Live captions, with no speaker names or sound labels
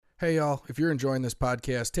Hey, y'all, if you're enjoying this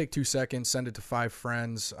podcast, take 2 seconds, send it to 5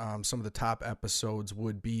 friends. Some of the top episodes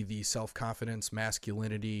would be the self-confidence,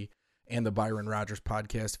 masculinity, and the Byron Rogers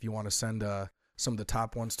podcast if you want to send some of the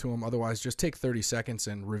top ones to them. Otherwise, just take 30 seconds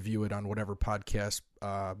and review it on whatever podcast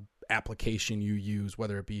application you use,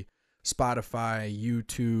 whether it be Spotify,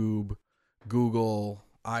 YouTube, Google,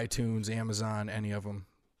 iTunes, Amazon, any of them.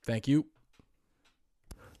 Thank you.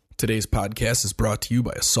 Today's podcast is brought to you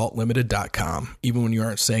by AssaultLimited.com. Even when you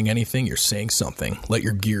aren't saying anything, you're saying something. Let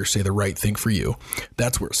your gear say the right thing for you.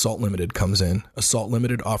 That's where Assault Limited comes in. Assault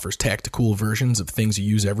Limited offers tactical versions of things you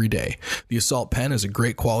use every day. The Assault Pen is a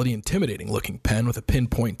great quality, intimidating-looking pen with a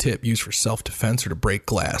pinpoint tip used for self-defense or to break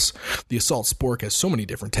glass. The Assault Spork has so many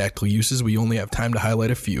different tactical uses, we only have time to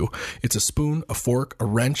highlight a few. It's a spoon, a fork, a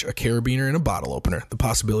wrench, a carabiner, and a bottle opener. The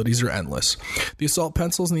possibilities are endless. The Assault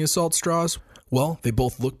Pencils and the Assault Straws, well, they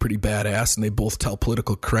both look pretty badass, and they both tell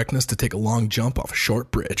political correctness to take a long jump off a short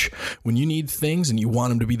bridge. When you need things and you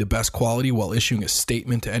want them to be the best quality while issuing a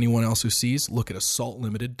statement to anyone else who sees, look at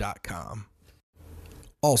AssaultLimited.com.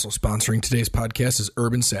 Also sponsoring today's podcast is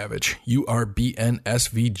Urban Savage,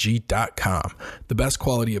 URBNSVG.com. The best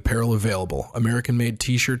quality apparel available. American-made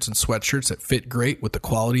t-shirts and sweatshirts that fit great with the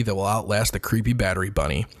quality that will outlast the creepy battery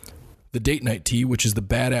bunny. The Date Night Tee, which is the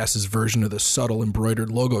badass's version of the subtle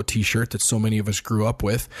embroidered logo t-shirt that so many of us grew up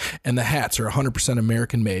with. And the hats are 100%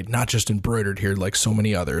 American-made, not just embroidered here like so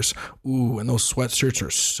many others. Ooh, and those sweatshirts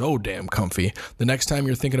are so damn comfy. The next time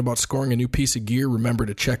you're thinking about scoring a new piece of gear, remember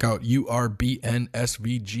to check out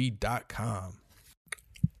URBNSVG.com.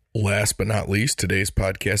 Last but not least, today's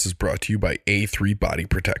podcast is brought to you by A3 Body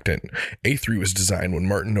Protectant. A3 was designed when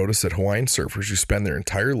Martin noticed that Hawaiian surfers who spend their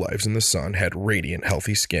entire lives in the sun had radiant,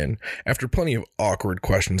 healthy skin. After plenty of awkward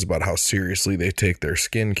questions about how seriously they take their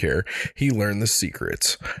skin care, he learned the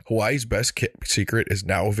secrets. Hawaii's best secret is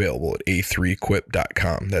now available at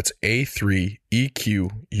A3Equip.com. That's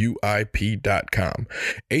A3EQUIP.com.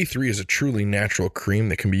 A3 is a truly natural cream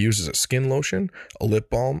that can be used as a skin lotion, a lip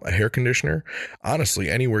balm, a hair conditioner, honestly,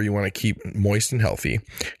 anywhere you want to keep moist and healthy.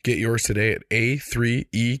 Get yours today at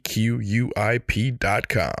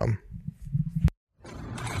A3EQUIP.com.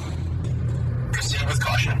 Proceed with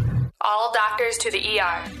caution. All doctors to the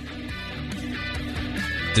ER.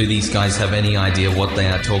 Do these guys have any idea what they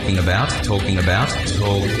are talking about?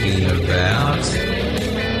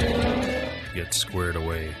 Get squared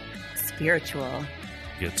away. Spiritual.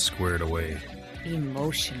 Get squared away.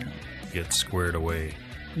 Emotional. Get squared away.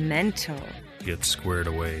 Mental. Get squared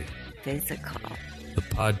away. Physical. The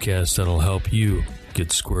podcast that'll help you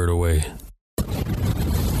get squared away.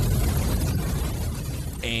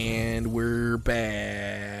 And we're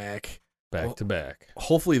back. Back to back.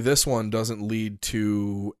 Hopefully this one doesn't lead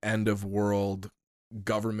to end of world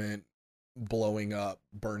government blowing up,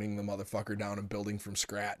 burning the motherfucker down and building from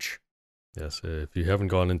scratch. Yes, if you haven't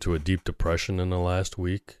gone into a deep depression in the last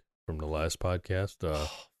week from the last podcast,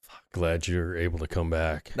 glad you're able to come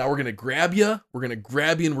back. Now we're going to grab you. We're going to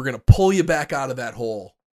grab you and we're going to pull you back out of that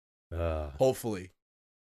hole. Hopefully.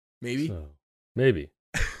 Maybe? Maybe.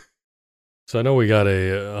 So I know we got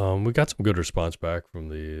some good response back from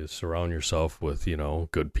the surround yourself with,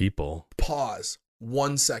 good people. Pause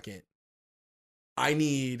 1 second. I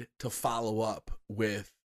need to follow up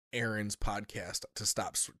with Aaron's podcast to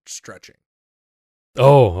stop stretching.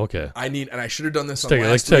 Oh, okay. I should have done this on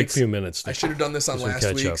last week's. Take a few minutes. I should have done this on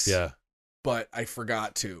last week's. Yeah. But I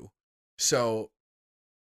forgot to. So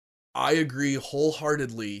I agree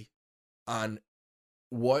wholeheartedly on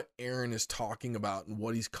what Aaron is talking about and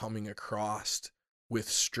what he's coming across with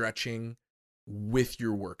stretching with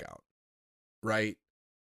your workout, right?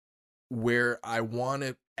 Where I want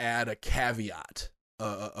to add a caveat,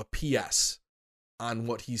 a PS on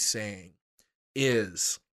what he's saying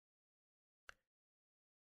is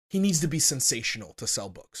he needs to be sensational to sell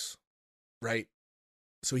books, right?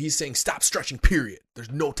 So he's saying stop stretching, period.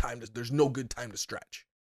 There's no good time to stretch.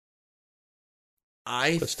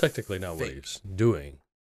 That's technically not what he's doing.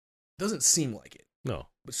 Doesn't seem like it. No.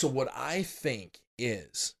 So what I think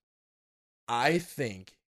is, I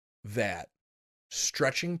think that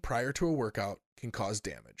stretching prior to a workout can cause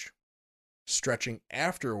damage. Stretching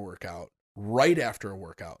after a workout, right after a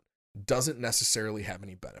workout, doesn't necessarily have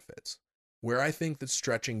any benefits. Where I think that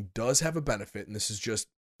stretching does have a benefit, and this is just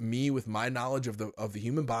me with my knowledge of the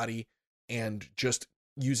human body and just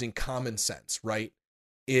using common sense, right,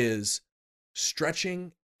 is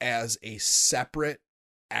stretching as a separate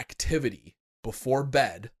activity before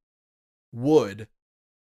bed would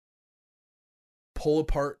pull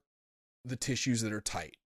apart the tissues that are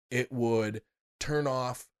tight. It would turn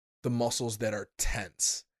off the muscles that are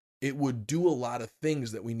tense. It would do a lot of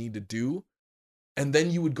things that we need to do and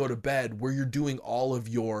then you would go to bed where you're doing all of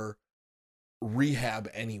your rehab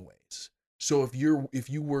anyways. So if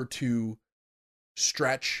you were to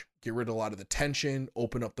stretch, get rid of a lot of the tension,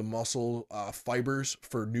 open up the muscle fibers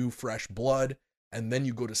for new fresh blood, and then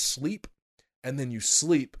you go to sleep, and then you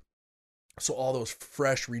sleep, so all those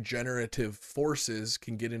fresh regenerative forces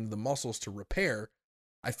can get into the muscles to repair.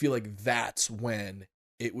 I feel like that's when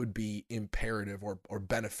it would be imperative or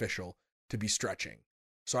beneficial to be stretching.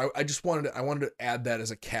 So I just wanted to add that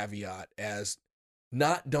as a caveat, as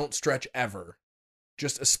not don't stretch ever,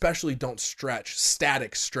 just especially don't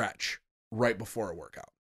static stretch right before a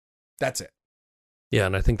workout. That's it. Yeah,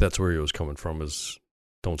 and I think that's where he was coming from, is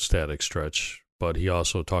don't static stretch. But he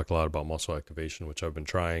also talked a lot about muscle activation, which I've been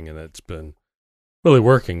trying, and it's been really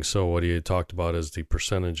working. So what he had talked about is the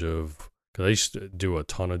percentage of, because I used to do a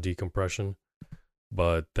ton of decompression,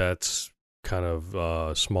 but that's kind of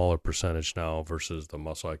a smaller percentage now versus the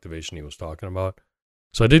muscle activation he was talking about.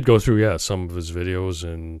 So I did go through, some of his videos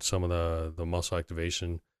and some of the muscle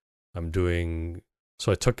activation I'm doing.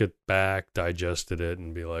 So I took it back, digested it,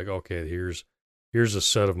 and be like, okay, here's a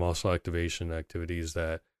set of muscle activation activities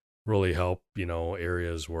that really help,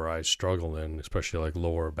 areas where I struggle in, especially like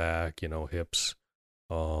lower back, hips.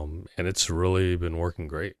 And it's really been working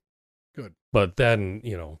great. Good. But then,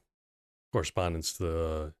 correspondence to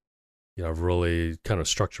the, I've really kind of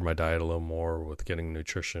structured my diet a little more with getting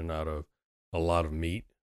nutrition out of a lot of meat,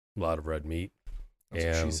 a lot of red meat. That's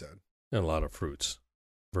what she said. And a lot of fruits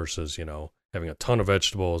versus, having a ton of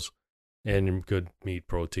vegetables and good meat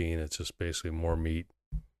protein. It's just basically more meat,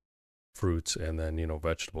 fruits, and then,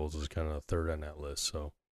 vegetables is kind of the third on that list.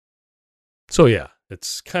 So yeah,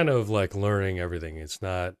 it's kind of like learning everything. It's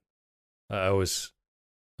not,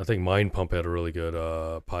 I think Mind Pump had a really good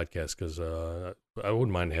podcast, because I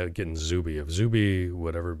wouldn't mind getting Zuby. If Zuby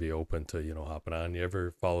would ever be open to, hopping on. You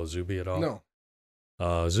ever follow Zuby at all? No.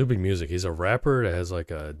 Zuby Music. He's a rapper that has like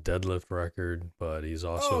a deadlift record, but he's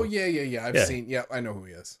also... Oh, yeah. I've seen... Yeah, I know who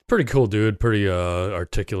he is. Pretty cool dude. Pretty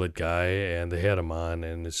articulate guy. And they had him on,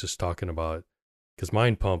 and it's just talking about... Because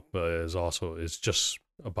Mind Pump is just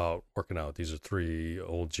about working out. These are 3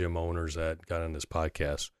 old gym owners that got on this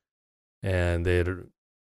podcast. And they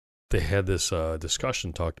had this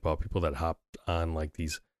discussion, talked about people that hopped on like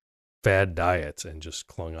these fad diets and just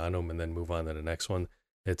clung on them and then move on to the next one.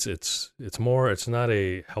 It's not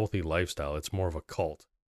a healthy lifestyle. It's more of a cult.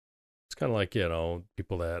 It's kind of like,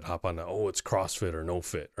 people that hop on it's CrossFit or no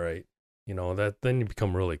fit, right? That then you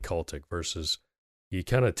become really cultic, versus you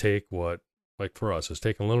kind of take what, like for us, is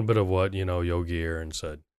taking a little bit of what, Yogi Aaron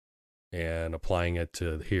said and applying it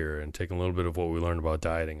to here, and taking a little bit of what we learned about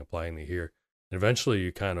dieting, applying it here. And eventually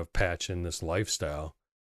you kind of patch in this lifestyle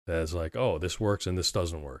that's like, oh, this works and this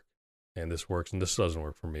doesn't work. And this works and this doesn't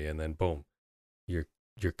work for me. And then boom, you're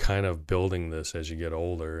kind of building this as you get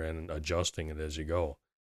older and adjusting it as you go.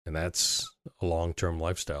 And that's a long-term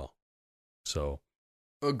lifestyle. So.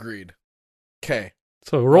 Agreed. Okay.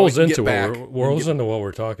 So it rolls into what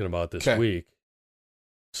we're talking about this week.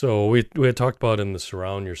 So we had talked about in the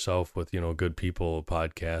Surround Yourself with, Good People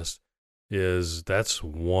podcast, that's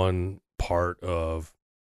one part of,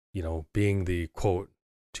 being the quote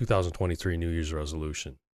 2023 New Year's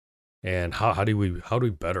resolution. And how do we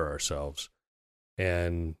better ourselves?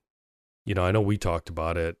 And, I know we talked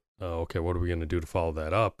about it. Okay, what are we going to do to follow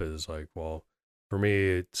that up? Is like, well, for me,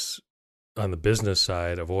 it's on the business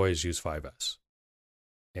side, I've always used 5S.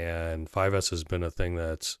 And 5S has been a thing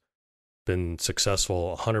that's been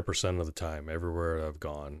successful 100% of the time, everywhere I've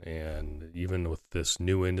gone. And even with this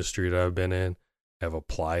new industry that I've been in, have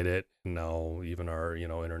applied it. And now even our,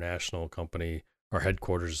 international company, our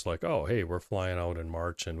headquarters is like, oh, hey, we're flying out in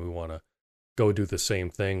March and we want to go do the same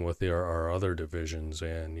thing with our other divisions.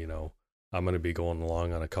 And, I'm going to be going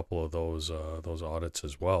along on a couple of those audits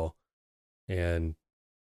as well. And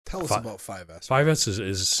tell us about 5S. 5S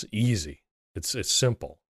is easy. It's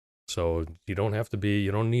simple. So you don't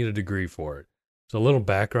need a degree for it. So a little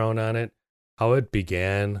background on it. How it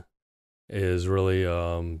began is really,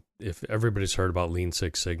 if everybody's heard about Lean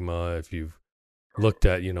Six Sigma, if you've looked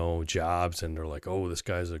at, jobs and they're like, oh, this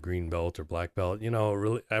guy's a green belt or black belt,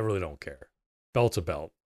 really, I really don't care. Belt's a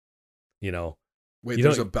belt, Wait,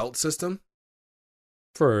 there's a belt system?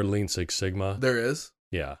 For Lean Six Sigma. There is?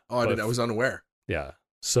 Yeah. Oh, I was unaware. Yeah.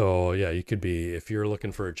 So, yeah, you could be, if you're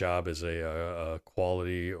looking for a job as a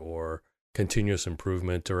quality or continuous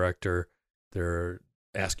improvement director, they're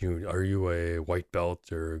asking you, are you a white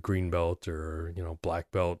belt or green belt or,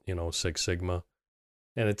 black belt, Six Sigma?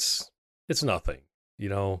 And it's nothing,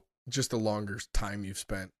 Just the longer time you've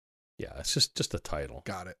spent. Yeah, it's just a title.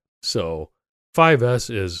 Got it. So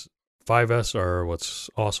 5S is 5S are what's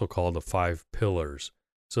also called the 5 pillars.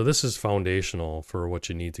 So this is foundational for what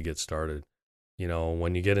you need to get started. You know,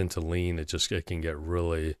 when you get into lean, it can get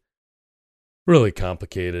really, really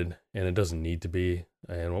complicated, and it doesn't need to be.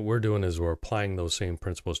 And what we're doing is we're applying those same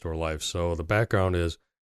principles to our life. So the background is,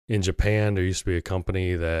 in Japan, there used to be a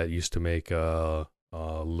company that used to make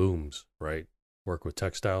looms, right? Work with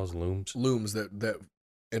textiles, looms. Looms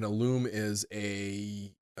and a loom is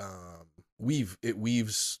a weave. It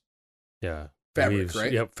weaves. Yeah. Fabric,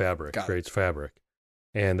 right? Yep, fabric. Creates fabric.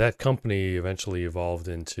 And that company eventually evolved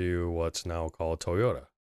into what's now called Toyota.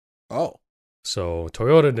 Oh. So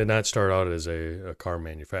Toyota did not start out as a car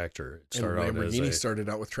manufacturer. It started and Lamborghini out as started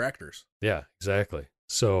out with tractors. Yeah, exactly.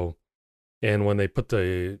 So, and when they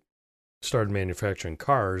started manufacturing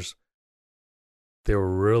cars, they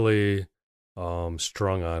were really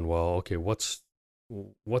strung on, well, okay, what's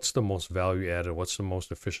the most value added? What's the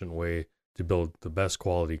most efficient way to build the best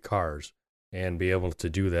quality cars and be able to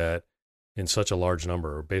do that in such a large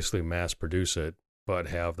number, or basically mass produce it, but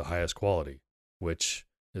have the highest quality, which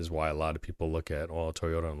is why a lot of people look at, well,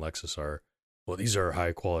 Toyota and Lexus these are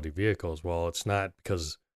high quality vehicles. Well, it's not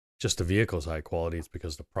because just the vehicle's high quality, it's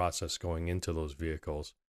because the process going into those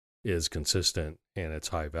vehicles is consistent and it's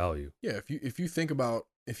high value. Yeah, if you think about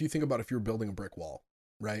if you're building a brick wall,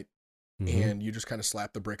 right? Mm-hmm. And you just kind of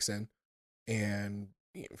slap the bricks in, and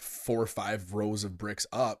 4 or 5 rows of bricks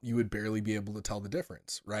up, you would barely be able to tell the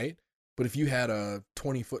difference, right? But if you had a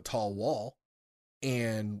 20-foot tall wall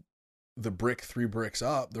and the 3 bricks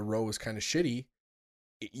up, the row is kind of shitty,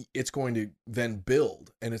 it's going to then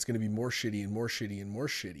build, and it's going to be more shitty and more shitty and more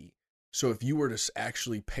shitty. So if you were to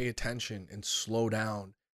actually pay attention and slow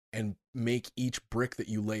down and make each brick that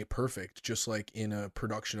you lay perfect, just like in a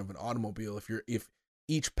production of an automobile, if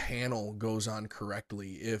each panel goes on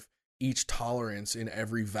correctly, if each tolerance in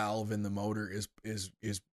every valve in the motor is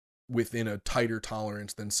within a tighter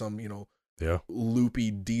tolerance than some, loopy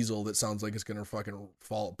diesel that sounds like it's going to fucking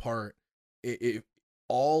fall apart. If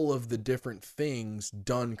all of the different things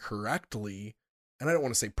done correctly, and I don't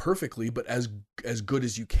want to say perfectly, but as good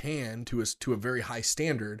as you can to a very high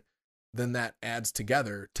standard, then that adds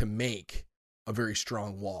together to make a very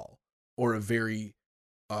strong wall, or a very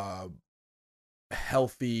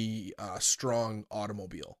healthy, strong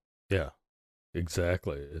automobile. Yeah,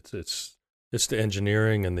 exactly. It's the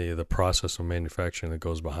engineering and the process of manufacturing that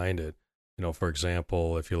goes behind it. For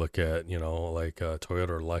example, if you look at, like Toyota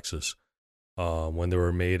or Lexus, when they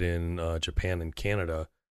were made in Japan and Canada,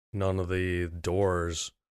 none of the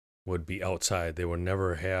doors would be outside. They would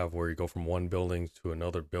never have where you go from one building to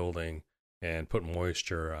another building and put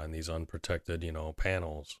moisture on these unprotected,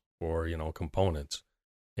 panels or, components.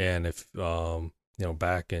 And if,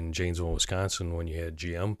 back in Janesville, Wisconsin, when you had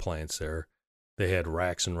GM plants there, they had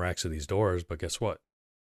racks and racks of these doors, but guess what?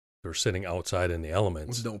 They're sitting outside in the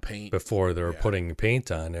elements. With no paint. Before they're putting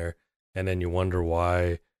paint on there. And then you wonder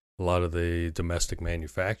why a lot of the domestic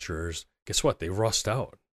manufacturers, guess what? They rust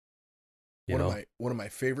out. One of my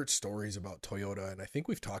favorite stories about Toyota, and I think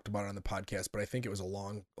we've talked about it on the podcast, but I think it was a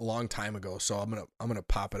long time ago, so I'm gonna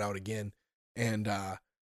pop it out again. And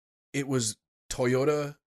it was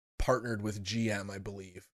Toyota partnered with GM, I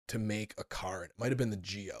believe, to make a car. It might have been the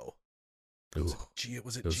Geo.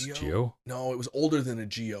 Was it Geo? No, it was older than a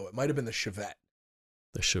Geo. It might have been the Chevette.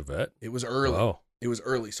 The Chevette? It was early. Wow. It was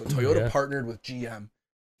early. So Toyota partnered with GM,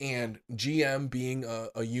 and GM being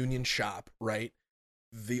a union shop, right?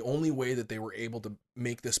 The only way that they were able to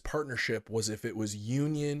make this partnership was if it was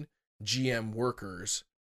union GM workers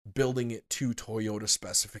building it to Toyota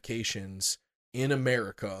specifications in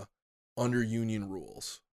America under union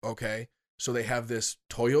rules. Okay. So they have this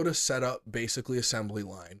Toyota setup, basically assembly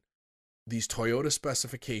line, these Toyota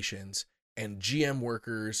specifications, and GM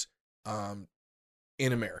workers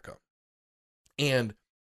in America. And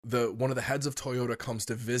one of the heads of Toyota comes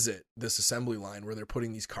to visit this assembly line where they're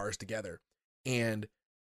putting these cars together. And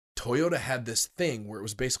Toyota had this thing where it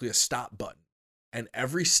was basically a stop button, and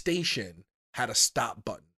every station had a stop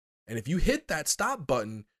button. And if you hit that stop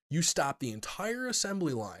button, you stop the entire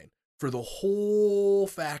assembly line for the whole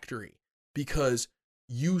factory because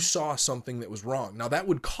you saw something that was wrong. Now that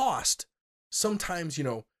would cost sometimes,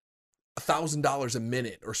 $1,000 a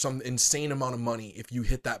minute or some insane amount of money if you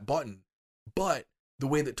hit that button. But the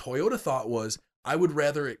way that Toyota thought was, I would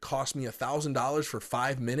rather it cost me $1,000 for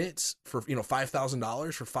 5 minutes, for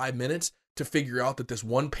 $5,000 for 5 minutes to figure out that this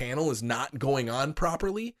one panel is not going on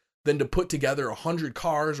properly, than to put together 100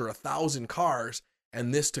 cars or 1,000 cars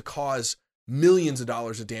and this to cause millions of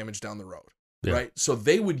dollars of damage down the road. Yeah. Right? So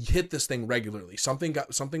they would hit this thing regularly.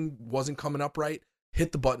 Something wasn't coming up right,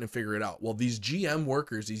 hit the button and figure it out. Well, these GM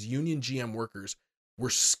workers, these union GM workers, were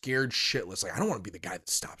scared shitless. Like, I don't want to be the guy that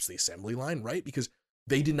stops the assembly line, right? Because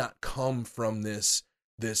they did not come from this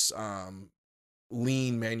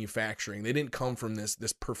lean manufacturing. They didn't come from this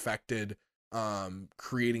perfected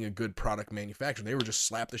creating a good product manufacturing. They were just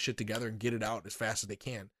slap the shit together and get it out as fast as they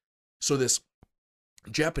can. So this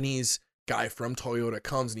Japanese guy from Toyota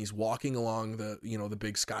comes and he's walking along the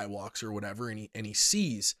big skywalks or whatever, and he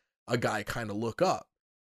sees a guy kind of look up,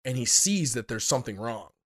 and he sees that there's something wrong.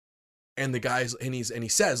 And the guy's and he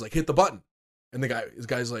says, like, hit the button. And this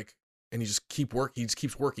guy's like, and he just keeps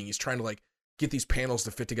working. He's trying to like get these panels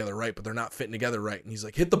to fit together right, but they're not fitting together right. And he's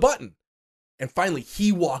like, hit the button. And finally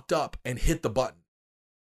he walked up and hit the button.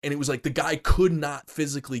 And it was like the guy could not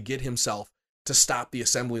physically get himself to stop the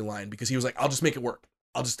assembly line because he was like, I'll just make it work.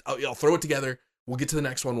 I'll throw it together. We'll get to the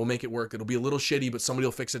next one. We'll make it work. It'll be a little shitty, but somebody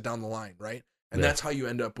will fix it down the line, right? And that's how you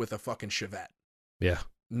end up with a fucking Chevette. Yeah.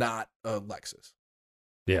 Not a Lexus.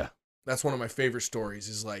 Yeah. That's one of my favorite stories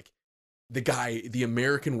is like the guy, the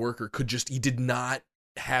American worker he did not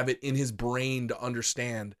have it in his brain to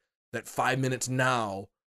understand that 5 minutes now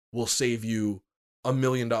will save you $1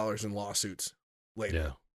 million in lawsuits later.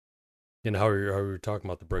 Yeah. And how we were talking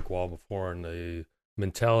about the brick wall before, and the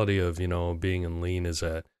mentality of, being in lean is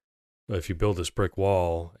that if you build this brick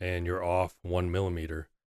wall and you're off 1 millimeter,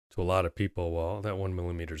 to a lot of people, well, that 1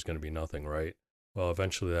 millimeter is going to be nothing, right? Well,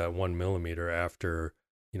 eventually that 1 millimeter after,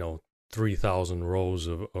 3,000 rows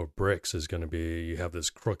of bricks is going to be, you have this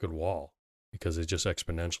crooked wall because it just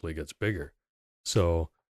exponentially gets bigger. So,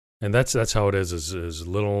 and that's how it is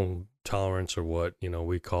little tolerance, or what,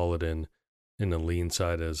 we call it in the lean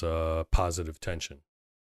side as positive tension.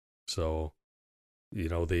 So,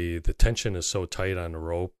 the tension is so tight on the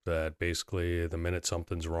rope that basically the minute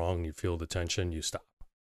something's wrong, you feel the tension, you stop.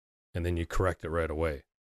 And then you correct it right away.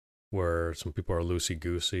 Where some people are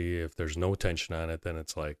loosey-goosey. If there's no tension on it, then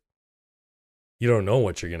it's like, you don't know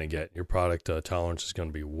what you're going to get. Your product tolerance is going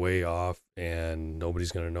to be way off, and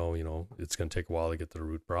nobody's going to know, it's going to take a while to get to the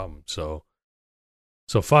root problem. So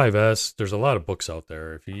 5S, there's a lot of books out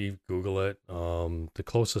there. If you Google it, the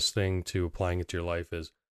closest thing to applying it to your life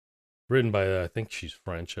is written by, I think she's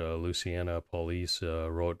French, Luciana Police,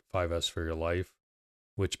 wrote 5S for Your Life,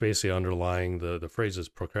 which basically underlying the phrase is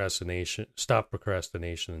procrastination, stop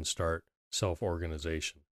procrastination and start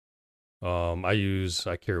self-organization.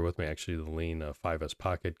 I carry with me actually the Lean 5S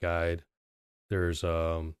Pocket Guide. There's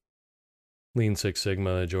Lean Six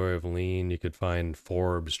Sigma, The Joy of Lean. You could find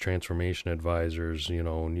Forbes, Transformation Advisors,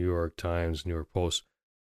 New York Times, New York Post.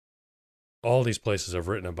 All these places have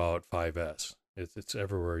written about 5S. It's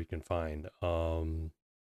everywhere you can find.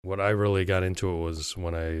 What I really got into it was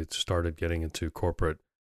when I started getting into corporate.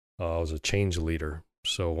 I was a change leader.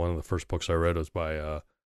 So one of the first books I read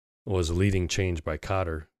was Leading Change by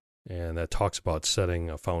Kotter. And that talks about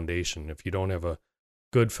setting a foundation. If you don't have a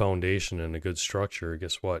good foundation and a good structure,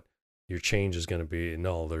 guess what? Your change is going to be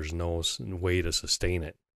null. There's no way to sustain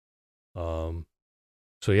it. So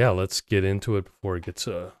yeah, let's get into it before it gets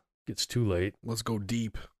too late. Let's go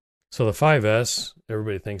deep. So the 5S,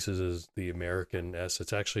 everybody thinks is the American S.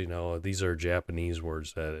 It's actually, no, these are Japanese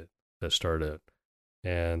words that start it.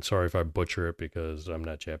 And sorry if I butcher it because I'm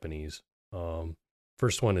not Japanese.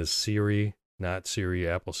 First one is Siri, not Siri,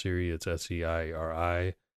 Apple Siri. It's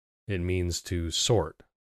SEIRI. It means to sort.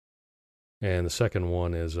 And the second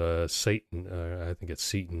one is Satan. I think it's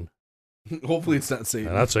Seton. Hopefully it's not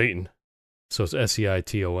Satan. Not Satan. So it's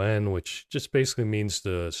SEITON, which just basically means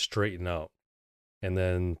to straighten out. And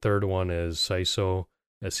then third one is Seiso,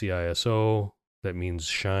 SEISO. That means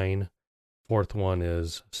shine. Fourth one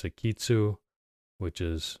is Sekitsu, which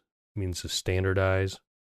means to standardize.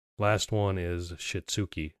 Last one is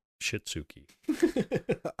Shitsuki.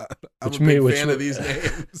 I'm a big fan of these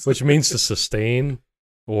names. Which means to sustain,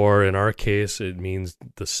 or in our case, it means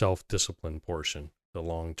the self-discipline portion, the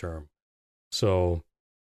long term. So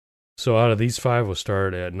out of these five, we'll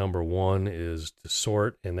start at number one is to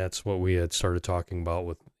sort, and that's what we had started talking about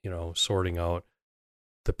with, sorting out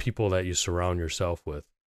the people that you surround yourself with.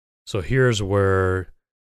 So here's where,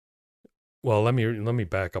 well, let me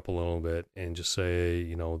back up a little bit and just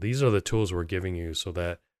say, these are the tools we're giving you so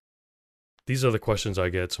that these are the questions I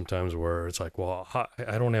get sometimes where it's like, well,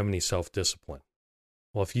 I don't have any self-discipline.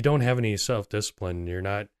 Well, if you don't have any self-discipline, you're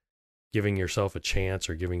not giving yourself a chance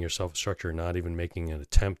or giving yourself a structure, not even making an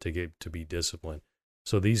attempt to be disciplined.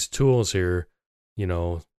 So these tools here,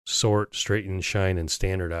 sort, straighten, shine, and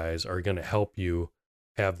standardize are going to help you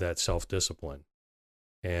have that self-discipline.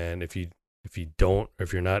 And if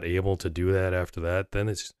you're not able to do that after that,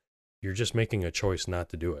 then you're just making a choice not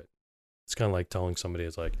to do it. It's kind of like telling somebody,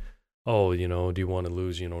 it's like, oh, do you want to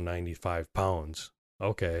lose, 95 pounds?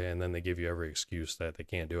 Okay. And then they give you every excuse that they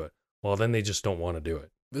can't do it. Well, then they just don't want to do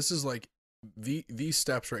it. This is like these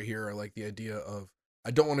steps right here are like the idea of,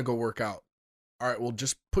 I don't want to go work out. All right, well,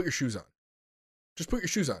 just put your shoes on. Just put your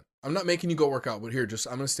shoes on. I'm not making you go work out, but here,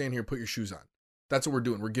 I'm going to stand here and put your shoes on. That's what we're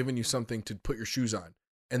doing. We're giving you something to put your shoes on.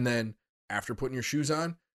 And then after putting your shoes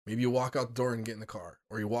on, maybe you walk out the door and get in the car,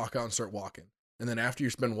 or you walk out and start walking. And then after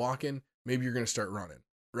you've been walking, maybe you're going to start running,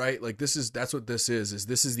 right? Like that's what this is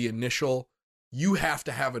this is the initial, you have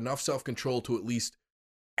to have enough self-control to at least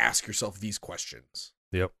ask yourself these questions.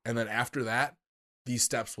 Yep. And then after that, these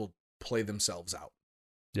steps will play themselves out.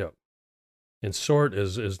 Yep. And sort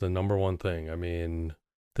is the number one thing. I mean,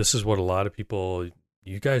 this is what a lot of people,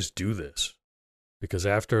 you guys do this. Because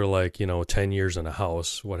after 10 years in a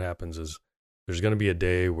house, what happens is there's going to be a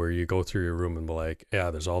day where you go through your room and be like,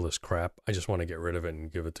 yeah, there's all this crap. I just want to get rid of it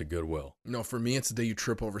and give it to Goodwill. No, for me, it's the day you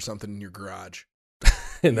trip over something in your garage.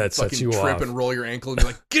 And that sets you trip off. And roll your ankle and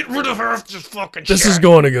you're like, get rid of half this fucking This shit. is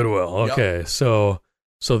going to Goodwill. Okay. Yep. So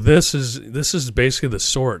this is basically the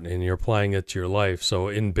sort, and you're applying it to your life. So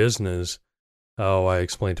in business, how I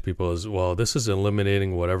explain to people is, well, this is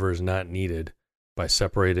eliminating whatever is not needed by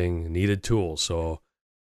separating needed tools. So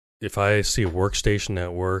if I see a workstation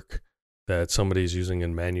at work that somebody's using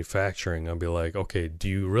in manufacturing, I'll be like, okay, do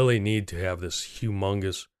you really need to have this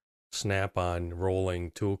humongous snap-on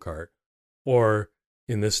rolling tool cart? Or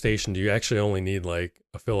in this station, do you actually only need like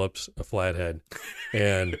a Phillips, a flathead,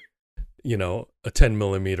 and a 10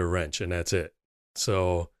 millimeter wrench, and that's it?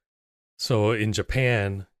 So in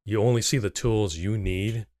Japan, you only see the tools you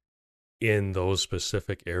need in those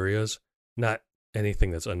specific areas, not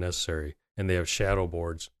anything that's unnecessary. And they have shadow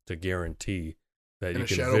boards to guarantee that and you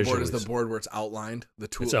can shadow board is visually the board where it's outlined. The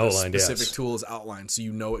tool, It's outlined, the specific yes. tool is outlined, so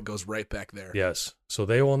you know it goes right back there. Yes. So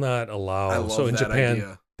they will not allow. I love so in that Japan,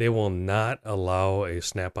 idea. they will not allow a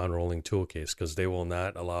snap-on rolling tool case because they will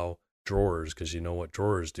not allow drawers, because you know what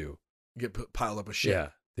drawers do. Piled up with shit. Yeah,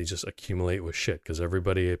 they just accumulate with shit because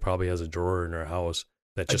everybody probably has a drawer in their house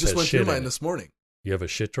that I just just has went shit through mine in it. this morning. You have a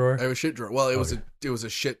shit drawer? I have a shit drawer. Well, it Okay. was a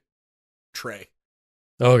shit tray.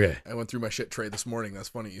 Okay. I went through my shit tray this morning. That's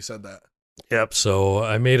funny you said that. Yep. So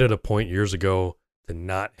I made it a point years ago to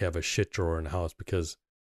not have a shit drawer in the house, because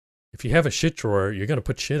if you have a shit drawer, you're going to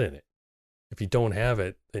put shit in it. If you don't have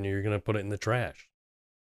it, then you're going to put it in the trash,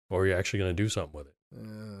 or you're actually going to do something with it.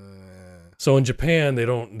 So in Japan,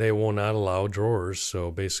 they will not allow drawers.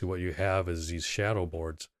 So basically what you have is these shadow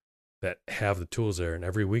boards that have the tools there. And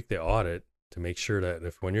every week they audit to make sure that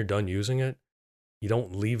when you're done using it, you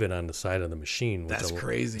don't leave it on the side of the machine. Which That's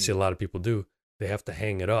crazy. See, a lot of people do. They have to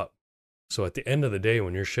hang it up. So at the end of the day,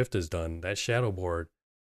 when your shift is done, that shadow board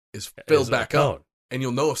is filled is back out. up, and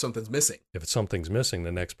you'll know if something's missing. If something's missing,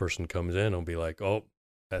 the next person comes in and will be like, oh,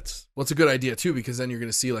 that's... Well, it's a good idea, too, because then you're going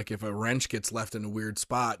to see, like, if a wrench gets left in a weird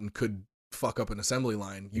spot and could fuck up an assembly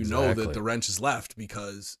line, you know Exactly. that the wrench is left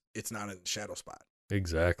because it's not in the shadow spot.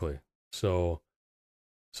 Exactly. So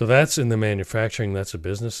that's in the manufacturing, that's a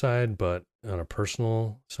business side, but on a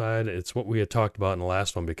personal side, it's what we had talked about in the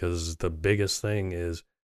last one, because the biggest thing is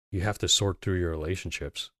you have to sort through your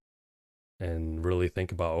relationships and really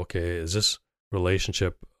think about, okay, is this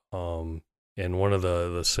relationship, and one of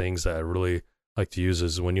the things that I really like to use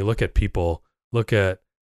is when you look at people,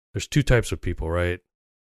 there's two types of people, right?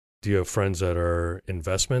 Do you have friends that are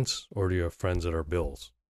investments, or do you have friends that are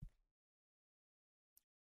bills?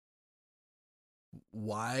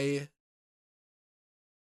 Why?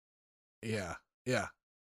 Yeah. You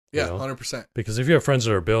Yeah, know? 100%. Because if you have friends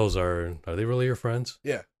that are bills, are they really your friends?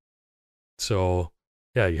 Yeah. So,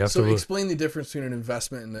 yeah, you have So to... explain the difference between an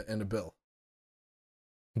investment and a bill.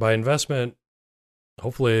 By investment,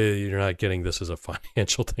 hopefully you're not getting this as a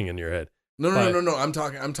financial thing in your head. No. I'm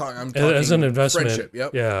talking As an investment, friendship.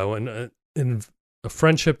 Yep. yeah, when in a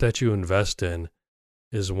friendship that you invest in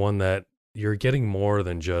is one that you're getting more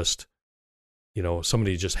than just,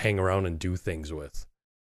 somebody you just hang around and do things with.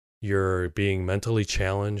 You're being mentally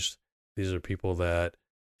challenged. These are people that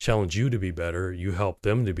challenge you to be better. You help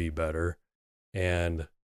them to be better. And,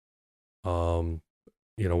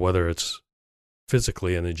 whether it's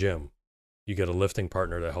physically in the gym, you get a lifting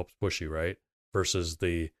partner that helps push you, right? Versus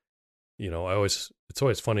it's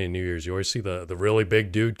always funny in New Year's. You always see the really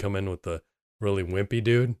big dude come in with the really wimpy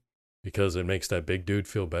dude, because it makes that big dude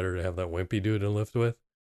feel better to have that wimpy dude to lift with.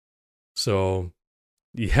 So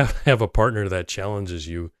you have to have a partner that challenges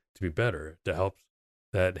you to be better, to help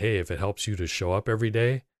that, hey, if it helps you to show up every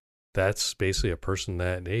day, that's basically a person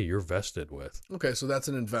that, hey, you're vested with. Okay, so that's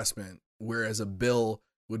an investment, whereas a bill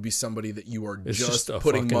would be somebody that you are It's just a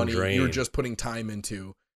putting fucking money, drain. you're just putting time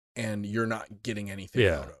into, and you're not getting anything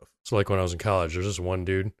Yeah. out of. So like when I was in college, there's this one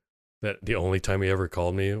dude that the only time he ever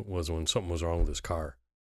called me was when something was wrong with his car.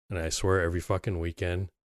 And I swear every fucking weekend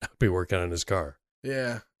I'd be working on his car.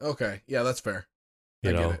 Yeah. Okay. Yeah, that's fair. I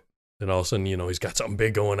You know, get it. and all of a sudden, he's got something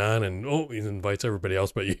big going on, and he invites everybody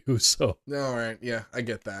else but you. So, All right. Yeah, I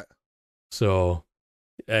get that.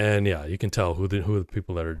 and yeah, you can tell who the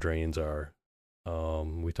people that are drains are.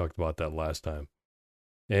 We talked about that last time.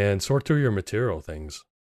 And sort through your material things.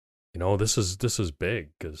 This is big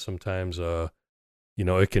because sometimes,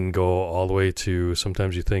 it can go all the way to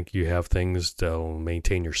sometimes you think you have things that'll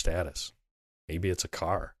maintain your status. Maybe it's a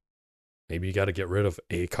car. Maybe you got to get rid of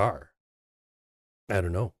a car. I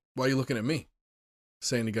don't know. Why are you looking at me?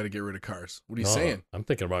 Saying you got to get rid of cars. What are you saying? I'm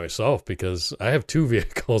thinking about myself because I have 2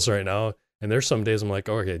 vehicles right now. And there's some days I'm like,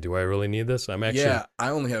 okay, do I really need this? I'm actually. Yeah, I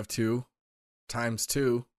only have 2 times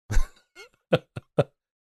 2.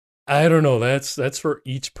 I don't know. That's for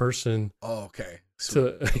each person. Oh, okay.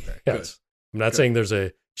 Okay, yes. I'm not saying there's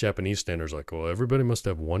a Japanese standards like, well, everybody must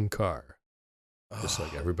have 1 car. Just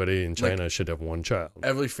like everybody in China should have 1 child.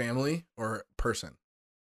 Every family or person?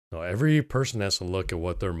 No, every person has to look at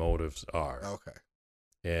what their motives are. Okay.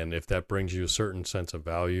 And if that brings you a certain sense of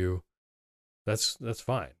value, that's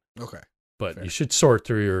fine. Okay. But Fair. you should sort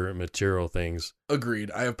through your material things.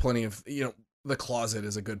 Agreed. I have plenty of, the closet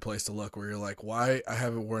is a good place to look where you're like, why I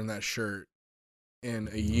haven't worn that shirt in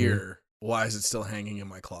a year. Why is it still hanging in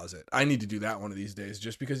my closet? I need to do that one of these days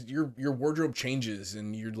just because your wardrobe changes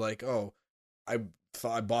and you're like, oh, I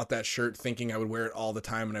thought I bought that shirt thinking I would wear it all the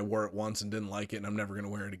time and I wore it once and didn't like it and I'm never going to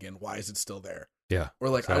wear it again. Why is it still there? Yeah. Or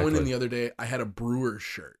like exactly. I went in the other day, I had a Brewers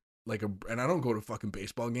shirt, and I don't go to fucking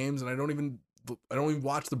baseball games and I don't even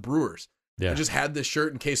watch the Brewers. Yeah. I just had this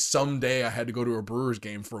shirt in case someday I had to go to a Brewers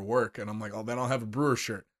game for work and I'm like, oh, then I'll have a Brewers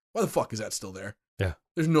shirt. Why the fuck is that still there? Yeah.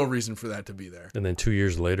 There's no reason for that to be there. And then 2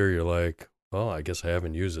 years later, you're like, well, I guess I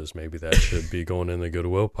haven't used this. Maybe that should be going in the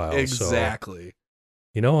Goodwill pile. Exactly.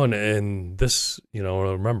 So, and this,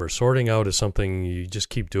 remember, sorting out is something you just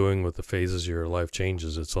keep doing with the phases your life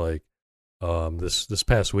changes. It's like this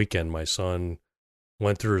past weekend, my son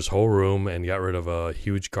went through his whole room and got rid of a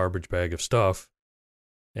huge garbage bag of stuff.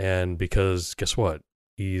 And because guess what?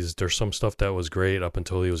 There's some stuff that was great up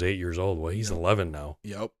until he was 8 years old. Well, he's 11 now.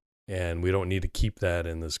 Yep. And we don't need to keep that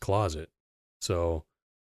in this closet. So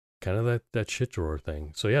kind of that shit drawer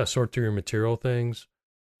thing. So yeah, sort through your material things.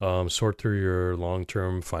 Sort through your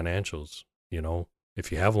long-term financials.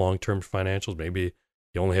 If you have long-term financials, maybe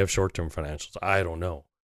you only have short-term financials. I don't know.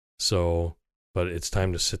 So, but it's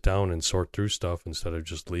time to sit down and sort through stuff instead of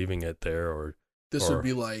just leaving it there. This would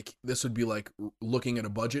be like looking at a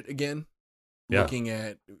budget again. Yeah. Looking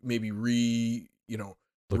at maybe looking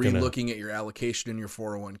at your allocation in your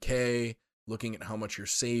 401k, looking at how much you're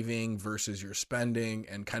saving versus your spending,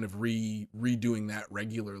 and kind of redoing that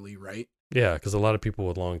regularly, right? Yeah, because a lot of people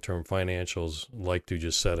with long-term financials like to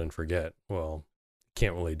just set and forget. Well,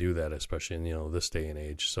 can't really do that, especially in this day and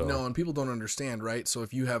age. So no, and people don't understand, right? So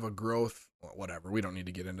if you have a growth, whatever, we don't need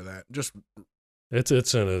to get into that. Just it's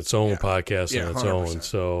in its own podcast on its 100%. own.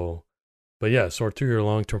 So, but yeah, sort through your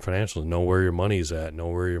long-term financials. Know where your money's at. Know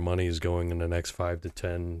where your money is going in the next 5 to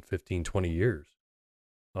 10, 15, 20 years.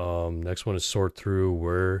 Next one is sort through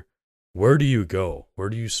where do you go? Where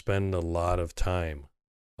do you spend a lot of time?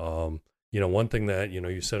 One thing that,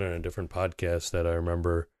 you said on a different podcast that I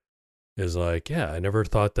remember is like, yeah, I never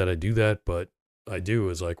thought that I'd do that, but I do,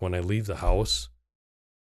 is like when I leave the house,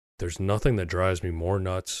 there's nothing that drives me more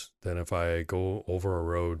nuts than if I go over a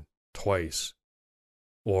road twice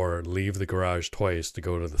or leave the garage twice to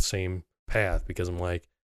go to the same path, because I'm like,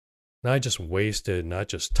 now I just wasted not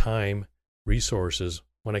just time, resources,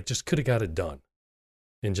 when I just could have got it done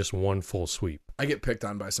in just one full sweep. I get picked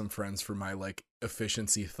on by some friends for my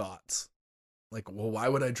efficiency thoughts. Like, well, why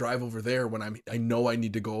would I drive over there when I know I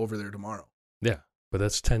need to go over there tomorrow? Yeah, but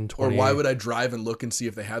that's 10, 20. Or why would I drive and look and see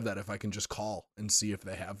if they have that if I can just call and see if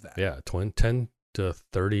they have that? Yeah, 10 to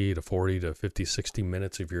 30 to 40 to 50, 60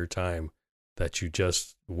 minutes of your time that you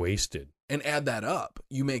just wasted. And add that up.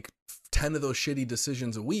 You make 10 of those shitty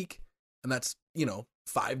decisions a week, and that's,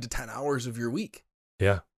 5 to 10 hours of your week.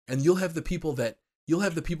 Yeah. And you'll have the people that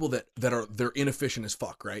they're inefficient as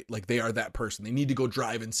fuck, right? Like they are that person. They need to go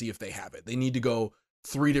drive and see if they have it. They need to go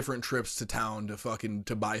 3 different trips to town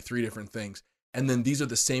to buy 3 different things. And then these are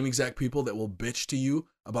the same exact people that will bitch to you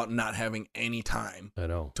about not having any time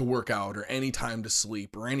to work out or any time to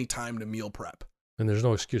sleep or any time to meal prep. And there's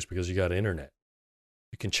no excuse because you got internet.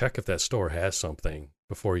 You can check if that store has something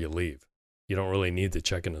before you leave. You don't really need to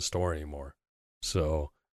check in the store anymore.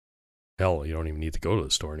 So, hell, you don't even need to go to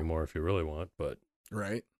the store anymore if you really want, but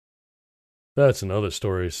right. That's another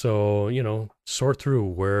story. So, sort through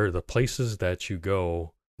where the places that you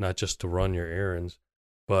go, not just to run your errands,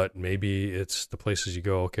 but maybe it's the places you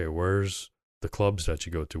go. Okay, where's the clubs that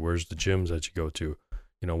you go to? Where's the gyms that you go to?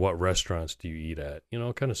 You know, what restaurants do you eat at? You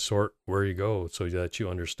know, kind of sort where you go so that you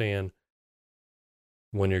understand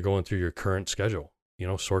when you're going through your current schedule. You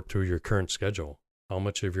know, sort through your current schedule. How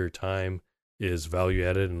much of your time is value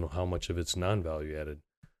added and how much of it's non-value added.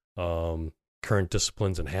 Current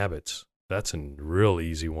disciplines and habits. That's a real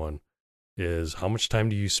easy one. Is how much time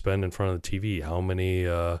do you spend in front of the TV? How many,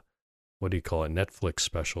 what do you call it, Netflix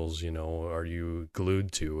specials, you know, are you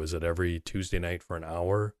glued to? Is it every Tuesday night for an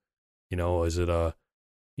hour? You know, is it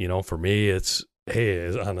you know, for me, it's,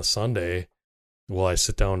 hey, on a Sunday, will I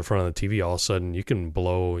sit down in front of the TV? All of a sudden, you can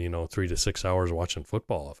blow, you know, 3 to 6 hours watching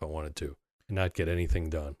football if I wanted to and not get anything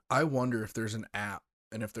done. I wonder if there's an app,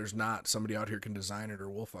 and if there's not, somebody out here can design it, or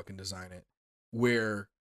we'll fucking design it, where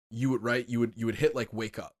you would hit like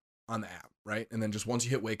wake up on the app, right? And then just once you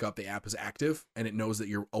hit wake up, the app is active and it knows that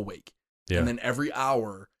you're awake. Yeah. And then every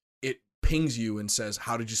hour it pings you and says,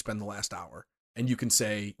 how did you spend the last hour? And you can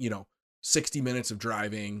say, you know, 60 minutes of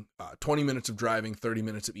driving, 20 minutes of driving, 30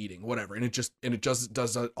 minutes of eating, whatever. And it just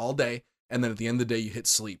does that all day. And then at the end of the day, you hit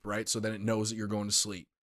sleep, right? So then it knows that you're going to sleep.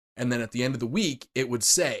 And then at the end of the week, it would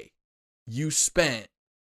say, you spent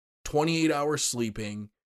 28 hours sleeping,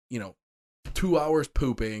 you know, 2 hours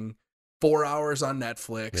pooping, 4 hours on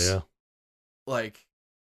Netflix. Yeah. Like,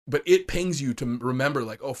 but it pings you to remember,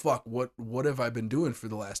 like, oh, fuck, what have I been doing for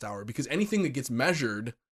the last hour? Because anything that gets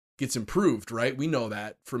measured gets improved, right? We know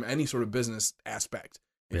that from any sort of business aspect.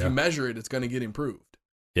 If you measure it, it's going to get improved.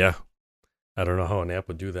 Yeah. I don't know how an app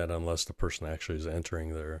would do that unless the person actually is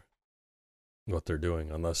entering what they're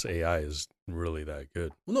doing, unless AI is really that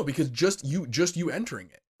good. Well, no, because just you entering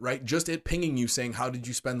it, right? Just it pinging you saying, how did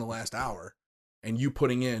you spend the last hour? And you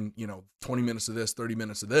putting in, you know, 20 minutes of this, 30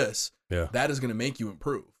 minutes of this, that is going to make you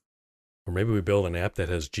improve. Or maybe we build an app that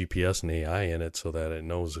has GPS and AI in it so that it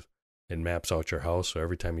knows, it maps out your house. So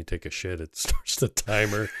every time you take a shit, it starts the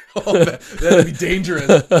timer. Oh, that'd be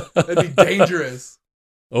dangerous. That'd be dangerous.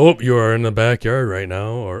 Oh, you are in the backyard right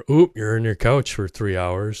now. Or, oop, you're in your couch for 3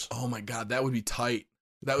 hours. Oh, my God. That would be tight.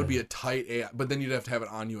 That would be a tight AI. But then you'd have to have it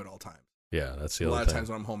on you at all times. Yeah, that's the a other lot thing. of times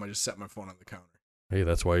when I'm home, I just set my phone on the counter. Hey,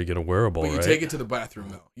 that's why you get a wearable, but you right? take it to the bathroom,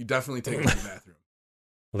 though. You definitely take it to the bathroom.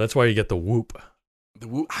 Well, that's why you get the Whoop. The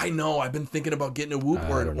Whoop. I know. I've been thinking about getting a Whoop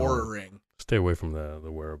or an Oura Ring. Stay away from the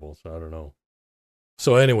wearables. I don't know.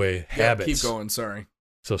 So anyway, habits. Keep going. Sorry.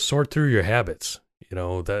 So sort through your habits. You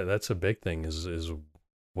know, that's a big thing is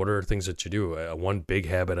what are things that you do? One big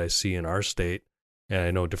habit I see in our state, and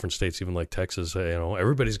I know different states, even like Texas, you know,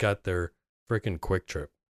 everybody's got their freaking Quick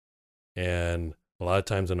Trip. And a lot of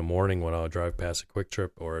times in the morning when I'll drive past a Quick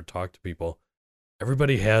Trip or talk to people,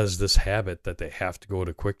 everybody has this habit that they have to go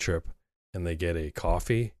to Quick Trip and they get a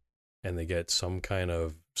coffee and they get some kind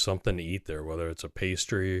of something to eat there, whether it's a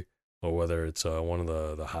pastry or whether it's one of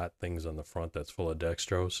the hot things on the front that's full of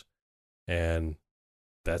dextrose. And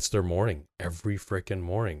that's their morning, every freaking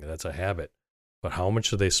morning. That's a habit. But how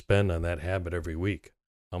much do they spend on that habit every week?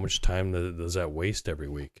 How much time does that waste every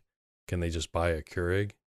week? Can they just buy a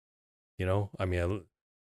Keurig? You know, I mean,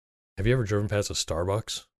 have you ever driven past a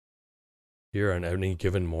Starbucks here on any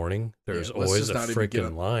given morning? There's always a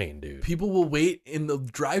freaking line, dude. People will wait in the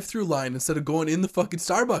drive-through line instead of going in the fucking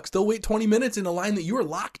Starbucks. They'll wait 20 minutes in a line that you are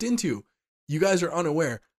locked into. You guys are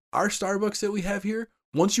unaware. Our Starbucks that we have here,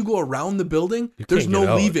 once you go around the building, there's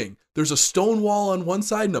no leaving. There's a stone wall on one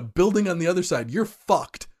side and a building on the other side. You're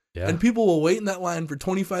fucked. Yeah. And people will wait in that line for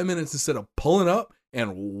 25 minutes instead of pulling up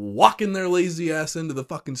and walking their lazy ass into the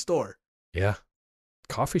fucking store. Yeah.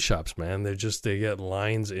 Coffee shops, man. They get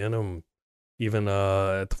lines in them. Even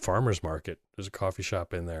at the farmer's market, there's a coffee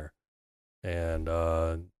shop in there. And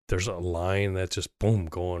there's a line that's just, boom,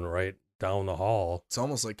 going right down the hall. It's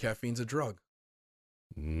almost like caffeine's a drug.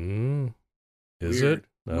 Is it?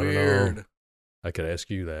 I don't know. I could ask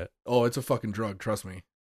you that. Oh, it's a fucking drug. Trust me.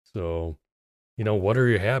 So, you know, what are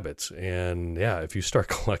your habits? And yeah, if you start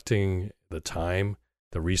collecting the time,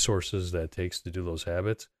 the resources that it takes to do those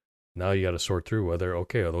habits, now you got to sort through whether,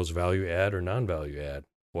 okay, are those value add or non-value add?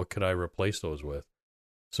 What could I replace those with?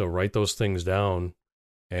 So write those things down,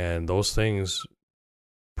 and those things,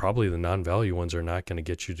 probably the non-value ones, are not going to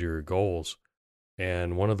get you to your goals.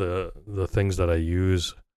 And one of the things that I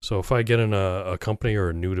use, so if I get in a company or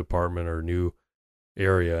a new department or a new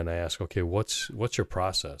area and I ask, okay, what's your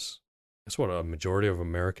process? That's what a majority of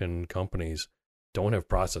American companies don't have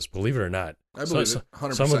process. Believe it or not. I believe it,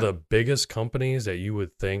 100%. Some of the biggest companies that you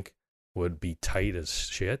would think would be tight as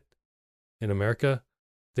shit in America,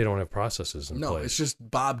 they don't have processes in place. No, it's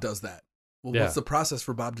just Bob does that. Well, Yeah. what's the process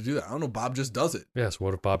for Bob to do that? I don't know. Bob just does it. Yes.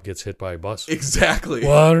 What if Bob gets hit by a bus? Exactly.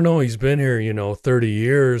 Well, I don't know. He's been here, 30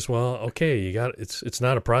 years. Well, okay, it's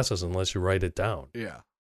not a process unless you write it down. Yeah.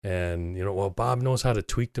 And, well, Bob knows how to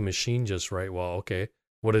tweak the machine just right. Well, okay,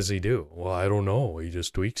 what does he do? Well, I don't know. He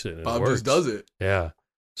just tweaks it. And Bob it works. just does it. Yeah.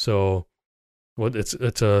 So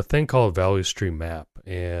it's a thing called value stream map.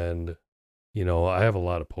 And, I have a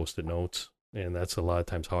lot of Post-it notes, and that's a lot of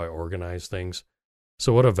times how I organize things.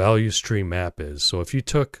 So what a value stream map is. So if you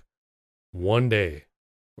took one day,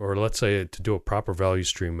 or let's say to do a proper value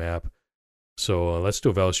stream map. So let's do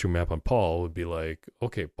a value stream map on Paul. It would be like,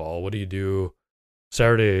 okay, Paul, what do you do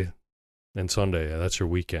Saturday and Sunday? That's your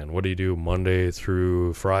weekend. What do you do Monday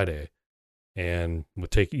through Friday? And we'll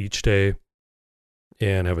take each day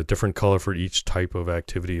and have a different color for each type of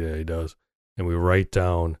activity that he does. And we write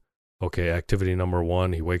down, okay, activity number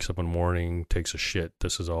 1, he wakes up in the morning, takes a shit.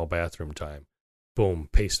 This is all bathroom time. Boom,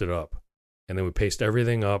 paste it up. And then we paste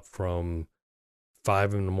everything up from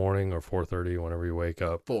 5 in the morning or 4:30, whenever you wake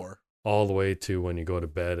up, 4. all the way to when you go to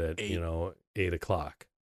bed at 8. 8 o'clock.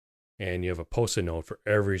 And you have a Post-it note for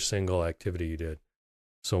every single activity you did.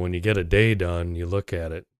 So when you get a day done, you look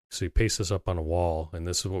at it. So you paste this up on a wall, and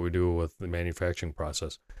this is what we do with the manufacturing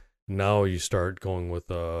process. Now you start going with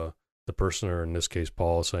the person, or in this case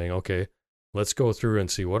Paul, saying, okay, let's go through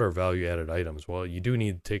and see what are value added items. Well, you do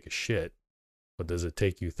need to take a shit, but does it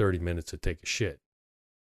take you 30 minutes to take a shit?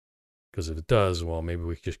 Because if it does, well, maybe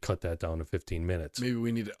we could just cut that down to 15 minutes. Maybe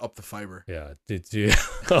we need to up the fiber. Yeah, up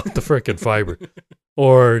the frickin' fiber.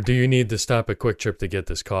 Or do you need to stop at Quick Trip to get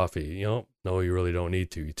this coffee? No, you really don't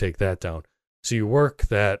need to. You take that down. So you work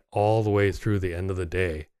that all the way through the end of the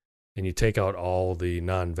day, and you take out all the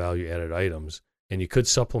non-value added items, and you could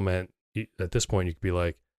supplement. At this point, you could be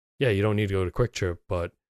like, yeah, you don't need to go to Quick Trip,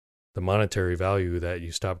 but the monetary value that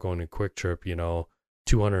you stop going to Quick Trip,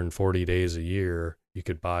 240 days a year, you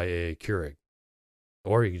could buy a Keurig,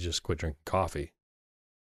 or you could just quit drinking coffee.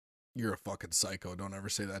 You're a fucking psycho. Don't ever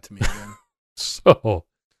say that to me again.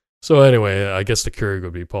 So anyway, I guess the Keurig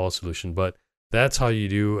would be Paul's solution, but that's how you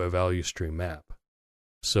do a value stream map.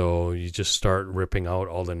 So you just start ripping out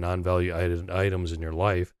all the non-value items in your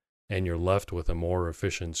life, and you're left with a more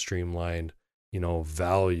efficient, streamlined,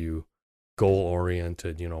 value,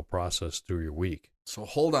 goal-oriented, process through your week. So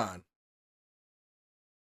hold on.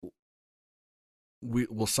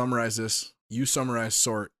 We'll summarize this. You summarize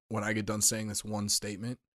sort when I get done saying this one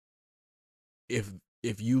statement.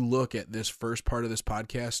 If you look at this first part of this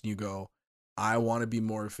podcast and you go, I want to be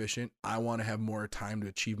more efficient, I want to have more time to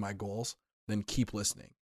achieve my goals, then keep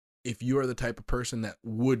listening. If you are the type of person that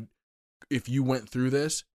would, if you went through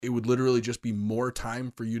this, it would literally just be more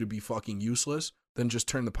time for you to be fucking useless, then just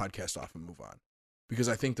turn the podcast off and move on. Because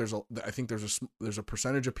I think there's a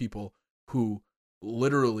percentage of people who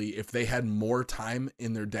literally, if they had more time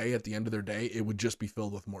in their day at the end of their day, it would just be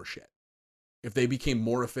filled with more shit. If they became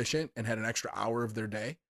more efficient and had an extra hour of their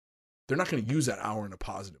day, they're not going to use that hour in a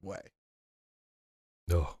positive way.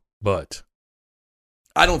 No, but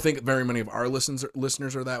I don't think very many of our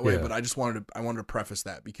listeners are that way, Yeah. but I wanted to preface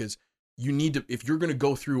that because you need to, if you're going to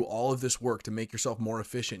go through all of this work to make yourself more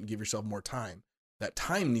efficient and give yourself more time, that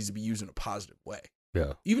time needs to be used in a positive way.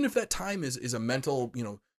 yeah, Even if that time is a mental,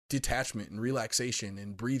 detachment and relaxation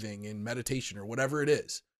and breathing and meditation or whatever it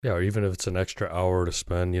is. yeah, or even if it's an extra hour to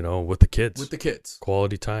spend, with the kids. With the kids.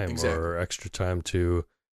 Quality time. Exactly. Or extra time to,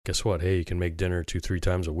 guess what? Hey, you can make dinner 2-3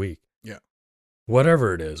 times a week. Yeah.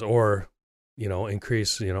 Whatever it is. Or,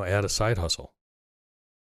 increase, add a side hustle.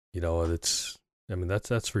 That's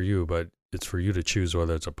for you, but it's for you to choose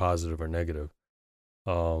whether it's a positive or negative.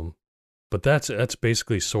 But that's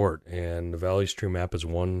basically sort, and the value stream map is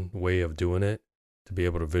one way of doing it, to be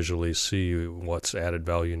able to visually see what's added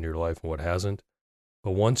value in your life and what hasn't.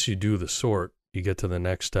 But once you do the sort, you get to the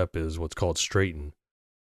next step, is what's called straighten.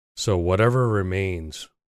 So whatever remains,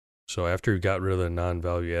 so after you got rid of the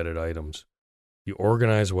non-value added items, you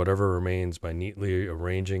organize whatever remains by neatly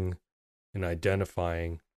arranging and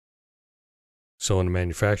identifying. So in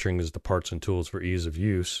manufacturing is the parts and tools for ease of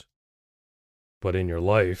use. But in your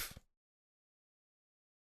life,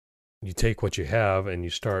 you take what you have and you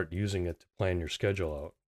start using it to plan your schedule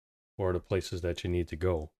out, or the places that you need to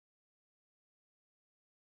go.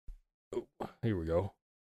 Oh, here we go.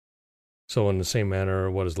 So in the same manner,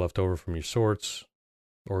 what is left over from your sorts,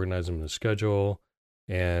 organize them in a schedule.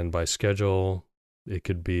 And by schedule, it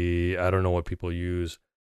could be, I don't know what people use.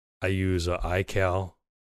 I use iCal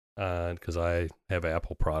because I have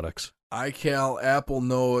Apple products. iCal, Apple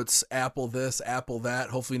Notes, Apple this, Apple that.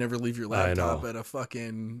 Hopefully you never leave your laptop know. at a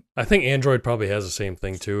fucking... I think Android probably has the same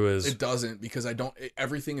thing too. It doesn't, because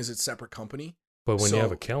everything is its separate company. But when So- you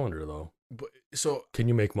have a calendar though, So Can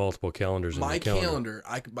you make multiple calendars in my your calendar?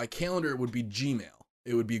 my calendar would be Gmail.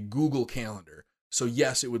 It would be Google Calendar. So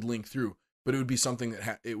yes, it would link through, but it would be something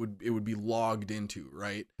that it would be logged into,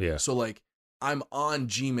 right? Yeah. So like I'm on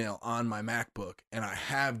Gmail on my MacBook, and I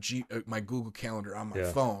have my Google Calendar on my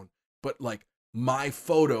phone, but like my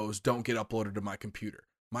photos don't get uploaded to my computer.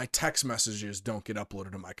 My text messages don't get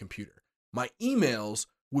uploaded to my computer. My emails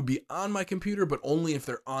would be on my computer, but only if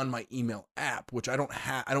they're on my email app, which I don't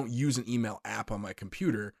have. I don't use an email app on my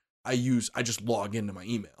computer. I just log into my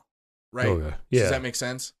email, right? Okay. Yeah. Does that make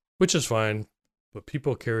sense? Which is fine, but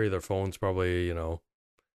people carry their phones probably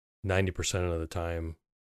 90% of the time,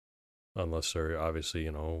 unless they're obviously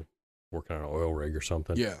working on an oil rig or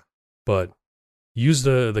something. Yeah. But use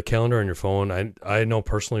the calendar on your phone. I know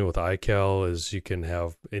personally with iCal is you can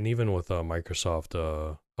have, and even with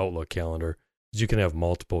Microsoft Outlook calendar, is you can have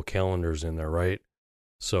multiple calendars in there, right?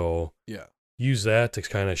 So Yeah. use that to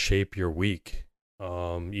kind of shape your week.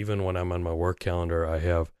 Even when I'm on my work calendar, I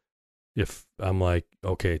have, if I'm like,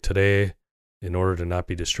 okay, today, in order to not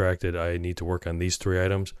be distracted, I need to work on these 3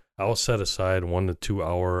 items. I'll set aside 1 to 2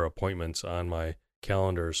 hour appointments on my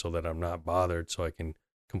calendar so that I'm not bothered, so I can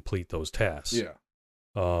complete those tasks. Yeah.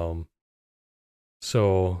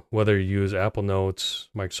 So whether you use Apple Notes,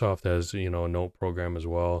 Microsoft has, a note program as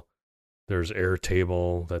well. There's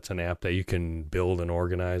Airtable. That's an app that you can build an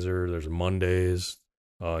organizer. There's Mondays.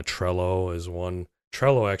 Trello is one.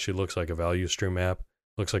 Trello actually looks like a value stream app.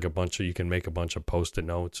 Looks like you can make a bunch of Post-it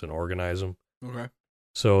notes and organize them. Okay.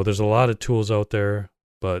 So there's a lot of tools out there,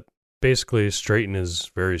 but basically Straighten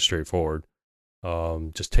is very straightforward.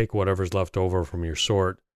 Just take whatever's left over from your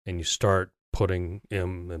sort and you start putting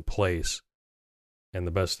them in place. And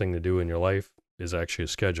the best thing to do in your life is actually a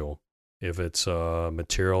schedule. If it's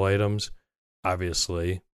material items,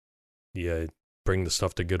 obviously, you bring the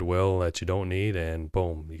stuff to Goodwill that you don't need, and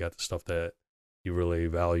boom, you got the stuff that you really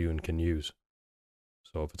value and can use.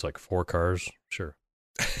 So if it's like 4 cars, sure.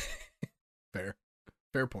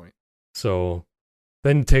 Fair point. So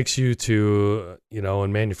then it takes you to,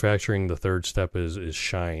 in manufacturing, the third step is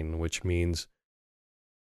shine, which means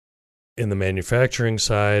in the manufacturing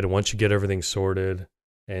side, once you get everything sorted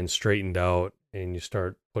and straightened out and you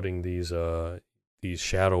start putting these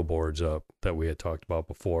shadow boards up that we had talked about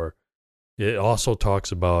before, it also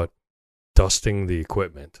talks about dusting the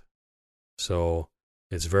equipment. So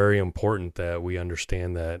it's very important that we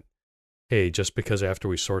understand that, hey, just because after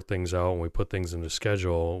we sort things out and we put things into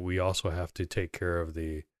schedule, we also have to take care of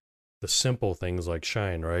the simple things like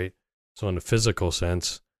shine, right? So in the physical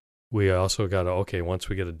sense, we also got to, once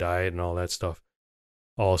we get a diet and all that stuff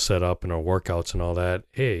all set up and our workouts and all that,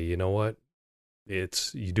 hey, you know what?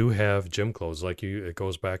 You do have gym clothes. It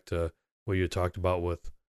goes back to what you talked about with,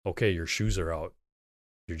 your shoes are out.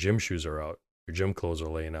 Your gym shoes are out. Your gym clothes are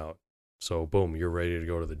laying out. So boom, you're ready to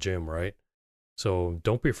go to the gym, right? So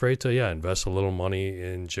don't be afraid to, invest a little money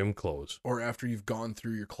in gym clothes. Or after you've gone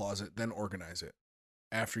through your closet, then organize it.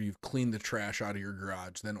 After you've cleaned the trash out of your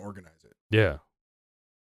garage, then organize it. Yeah.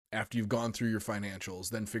 After you've gone through your financials,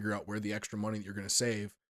 then figure out where the extra money that you're going to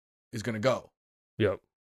save is going to go. Yep.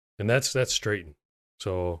 And that's Straighten.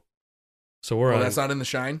 So we're on. That's not in the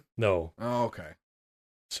shine? No. Oh, okay.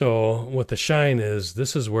 So what the shine is,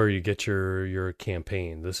 this is where you get your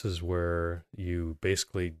campaign. This is where you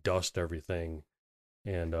basically dust everything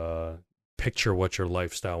and picture what your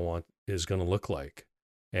lifestyle is going to look like.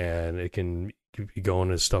 And it can be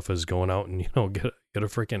going as stuff as going out and, get a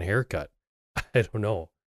freaking haircut. I don't know.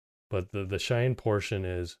 But the shine portion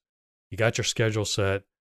is you got your schedule set.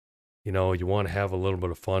 You want to have a little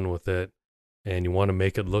bit of fun with it and you want to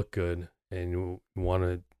make it look good and you want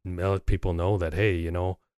to let people know that, hey,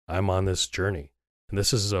 I'm on this journey. And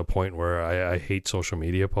this is a point where I hate social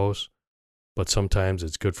media posts, but sometimes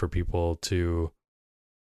it's good for people to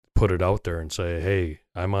put it out there and say, hey,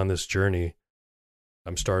 I'm on this journey.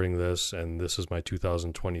 I'm starting this and this is my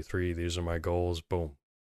 2023. These are my goals. Boom.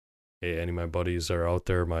 Hey, any of my buddies that are out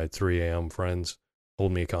there, my 3 a.m. friends,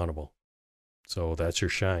 hold me accountable. So that's your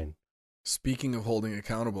shine. Speaking of holding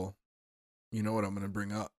accountable, you know what I'm going to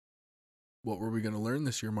bring up? What were we going to learn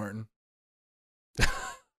this year, Martin?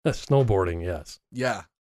 Snowboarding, yes. Yeah.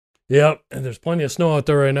 Yep, and there's plenty of snow out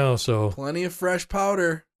there right now, so Plenty of fresh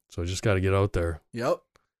powder. So just got to get out there. Yep.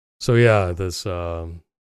 So yeah, this so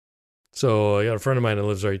I got a friend of mine that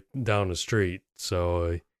lives right down the street.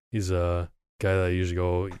 So he's a guy that I usually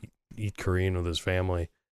go eat Korean with his family,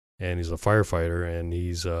 and he's a firefighter, and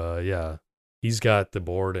he's got the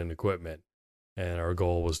board and equipment. And our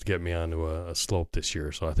goal was to get me onto a slope this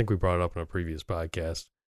year. So I think we brought it up in a previous podcast.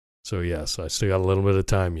 So yes, I still got a little bit of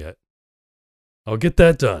time yet. I'll get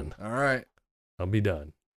that done. All right. I'll be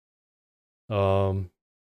done.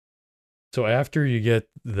 So after you get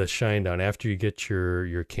the shine down, after you get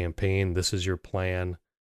your campaign, this is your plan.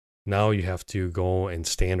 Now you have to go and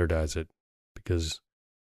standardize it, because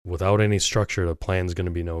without any structure, the plan's going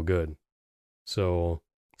to be no good. So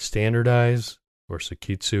standardize, or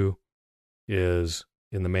Sekitsu, is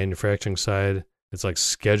in the manufacturing side, it's like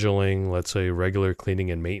scheduling, let's say, regular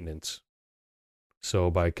cleaning and maintenance.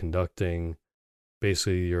 So by conducting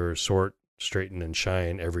basically your sort, straighten, and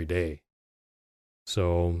shine every day.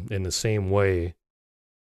 So in the same way,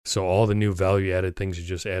 so all the new value added things you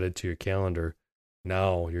just added to your calendar,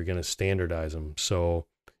 now you're going to standardize them. So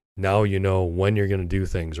now you know when you're going to do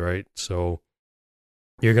things, right? So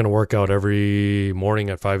you're going to work out every morning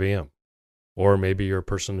at 5 a.m. Or maybe you're a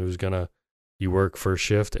person who's you work first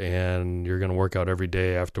shift and you're going to work out every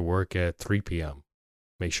day after work at 3 p.m.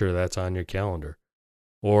 Make sure that's on your calendar.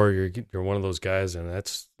 Or you're one of those guys, and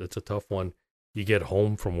that's a tough one. You get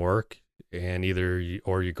home from work and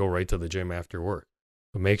or you go right to the gym after work.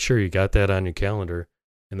 But make sure you got that on your calendar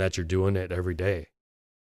and that you're doing it every day.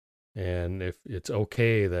 And if it's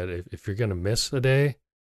okay that if you're going to miss a day,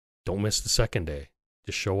 don't miss the second day.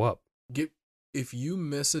 Just show up. If you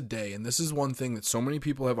miss a day, and this is one thing that so many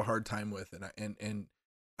people have a hard time with, and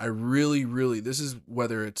I really, really, this is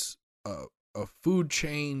whether it's a food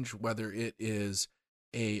change, whether it is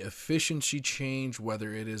a efficiency change,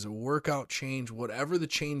 whether it is a workout change, whatever the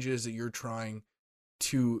change is that you're trying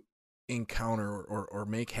to encounter or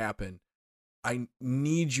make happen, I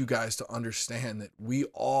need you guys to understand that we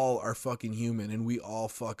all are fucking human and we all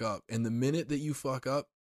fuck up. And the minute that you fuck up,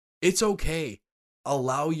 it's okay.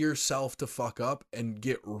 Allow yourself to fuck up and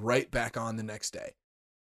get right back on the next day.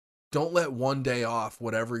 Don't let one day off,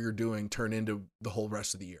 whatever you're doing, turn into the whole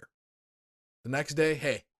rest of the year. The next day,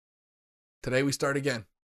 hey, today we start again.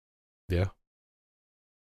 Yeah.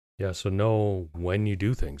 Yeah, so know when you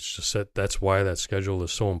do things. Just that's why that schedule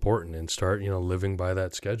is so important, and start, living by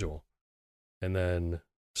that schedule. And then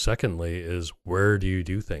secondly is, where do you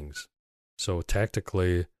do things? So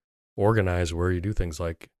tactically organize where you do things.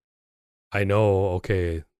 Like, I know,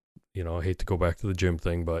 okay, I hate to go back to the gym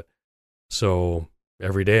thing, but so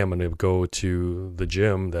every day I'm going to go to the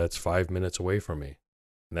gym that's 5 minutes away from me.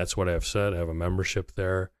 And that's what I've said. I have a membership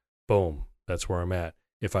there. Boom. That's where I'm at.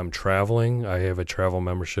 If I'm traveling, I have a travel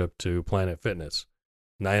membership to Planet Fitness.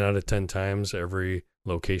 9 out of 10 times, every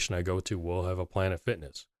location I go to will have a Planet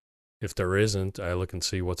Fitness. If there isn't, I look and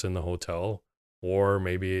see what's in the hotel, or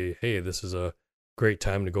maybe, hey, this is a great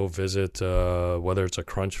time to go visit, whether it's a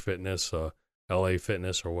Crunch Fitness, LA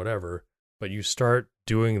Fitness, or whatever. But you start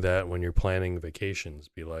doing that when you're planning vacations.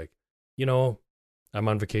 Be like, I'm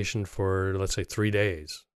on vacation for, let's say, 3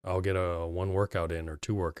 days. I'll get a 1 workout in or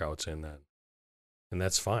 2 workouts in then. And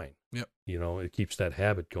that's fine. Yep. It keeps that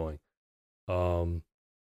habit going.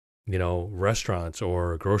 Restaurants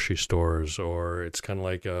or grocery stores, or it's kind of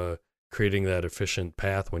like creating that efficient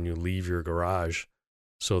path when you leave your garage,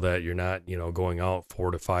 so that you're not, going out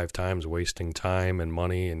 4 to 5 times, wasting time and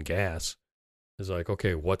money and gas. It's like,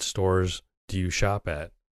 okay, what stores do you shop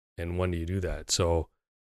at, and when do you do that? So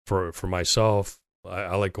for myself,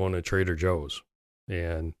 I like going to Trader Joe's,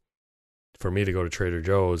 and for me to go to Trader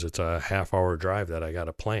Joe's, it's a half-hour drive that I got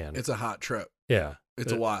to plan. It's a hot trip. Yeah.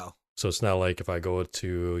 It's a while. So it's not like if I go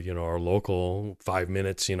to, our local 5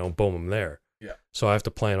 minutes, boom, I'm there. Yeah. So I have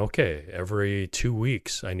to plan, okay, every 2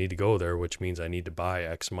 weeks I need to go there, which means I need to buy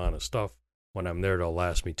X amount of stuff when I'm there to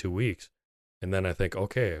last me 2 weeks. And then I think,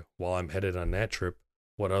 okay, while I'm headed on that trip,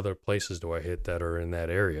 what other places do I hit that are in that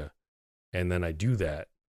area? And then I do that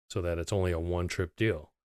so that it's only a 1-trip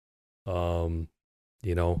deal.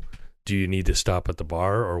 Do you need to stop at the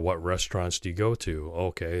bar, or what restaurants do you go to?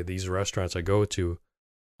 Okay, these restaurants I go to,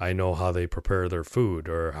 I know how they prepare their food,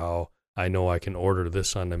 or how I know I can order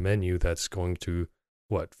this on the menu that's going to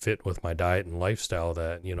fit with my diet and lifestyle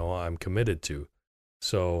that, I'm committed to.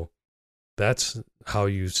 So that's how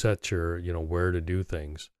you set your, where to do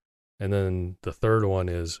things. And then the third one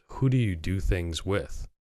is, who do you do things with?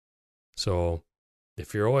 So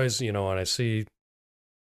if you're always, and I see,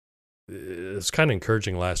 it's kind of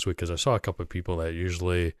encouraging last week, because I saw a couple of people that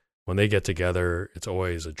usually when they get together, it's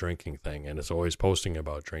always a drinking thing, and it's always posting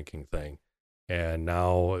about drinking thing. And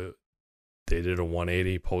now they did a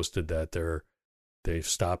 180, posted that they've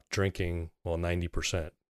stopped drinking, 90%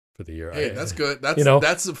 for the year. Hey, that's good. That's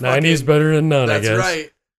a fucking, 90 is better than none, I guess. That's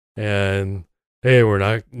right. And hey, we're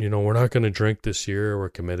not going to drink this year. We're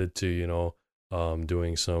committed to,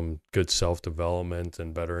 doing some good self-development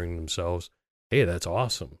and bettering themselves. Hey, that's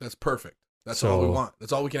awesome. That's perfect. That's all we want.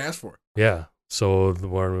 That's all we can ask for. Yeah. So when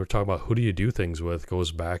we're talking about who do you do things with,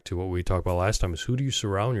 goes back to what we talked about last time, is who do you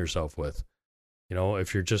surround yourself with? You know,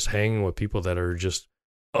 if you're just hanging with people that are just,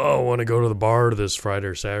 oh, I want to go to the bar this Friday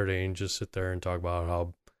or Saturday and just sit there and talk about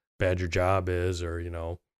how bad your job is, or, you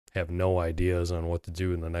know, have no ideas on what to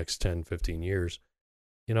do in the next 10, 15 years,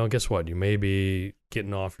 you know, guess what? You may be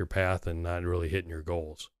getting off your path and not really hitting your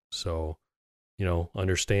goals. So, you know,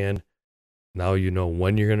 understand now, you know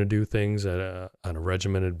when you're going to do things on a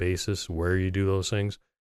regimented basis, where you do those things,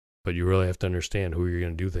 but you really have to understand who you're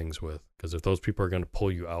going to do things with. Because if those people are going to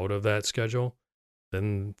pull you out of that schedule,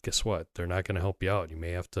 then guess what? They're not going to help you out. You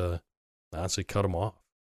may have to honestly cut them off.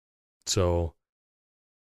 So,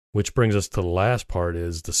 which brings us to the last part,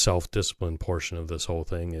 is the self-discipline portion of this whole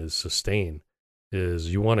thing, is sustain.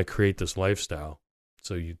 Is you want to create this lifestyle.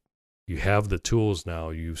 So you have the tools now.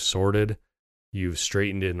 You've sorted, you've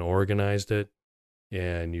straightened it and organized it,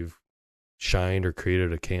 and you've shined or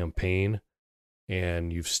created a campaign,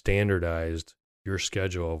 and you've standardized your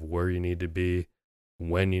schedule of where you need to be,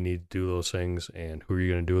 when you need to do those things, and who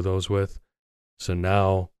you're going to do those with. So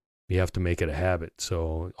now you have to make it a habit.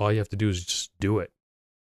 So all you have to do is just do it.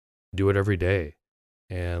 Do it every day.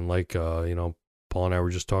 And like, you know, Paul and I were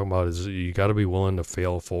just talking about, is you got to be willing to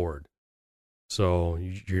fail forward. So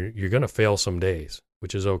you're going to fail some days,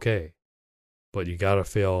 which is okay. But you got to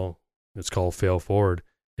fail. It's called fail forward,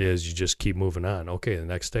 is you just keep moving on. Okay, the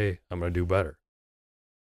next day I'm going to do better.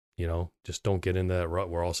 You know, just don't get into that rut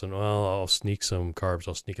where all of a sudden, well, I'll sneak some carbs.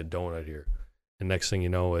 I'll sneak a donut here. And next thing you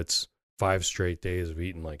know, it's 5 straight days of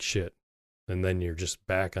eating like shit. And then you're just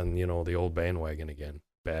back on, you know, the old bandwagon again.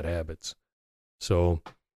 Bad habits. So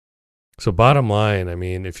bottom line, I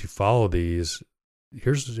mean, if you follow these,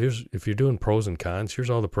 here's if you're doing pros and cons,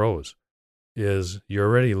 here's all the pros. Is you're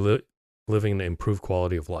already living an improved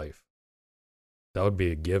quality of life. That would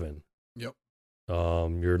be a given. Yep.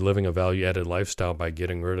 You're living a value-added lifestyle by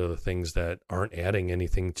getting rid of the things that aren't adding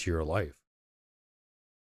anything to your life.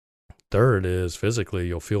 Third is physically,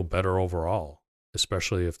 you'll feel better overall,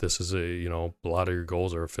 especially if this is a lot of your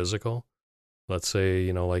goals are physical. Let's say,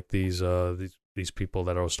 you know, like these people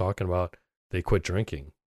that I was talking about, they quit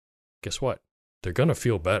drinking. Guess what? They're going to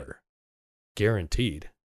feel better.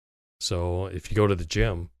 Guaranteed. So if you go to the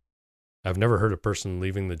gym, I've never heard a person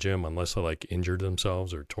leaving the gym unless they like injured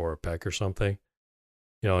themselves or tore a pec or something.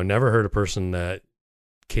 You know, I never heard a person that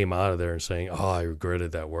came out of there and saying, "Oh, I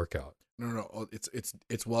regretted that workout." No.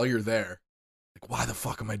 It's while you're there. Like, why the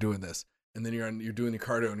fuck am I doing this? And then you're doing the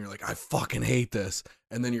cardio and you're like, I fucking hate this.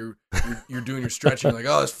 And then you're doing your stretching, you're like,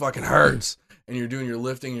 oh, this fucking hurts. And you're doing your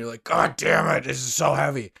lifting and you're like, God damn it, this is so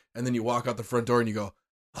heavy. And then you walk out the front door and you go,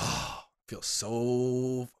 oh, I feel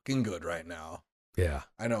so fucking good right now. Yeah.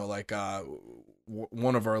 I know, like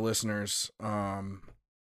one of our listeners,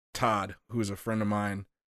 Todd, who's a friend of mine,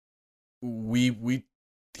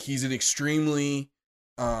 he's an extremely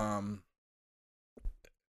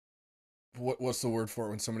what's the word for it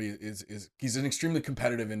when somebody is he's an extremely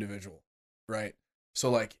competitive individual, right? So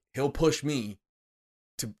like he'll push me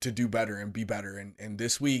to do better and be better. And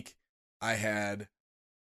this week I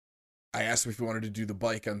asked him if he wanted to do the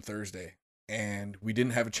bike on Thursday, and we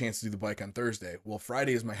didn't have a chance to do the bike on Thursday. Well,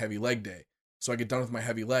 Friday is my heavy leg day. So I get done with my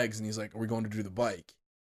heavy legs and he's like, are we going to do the bike?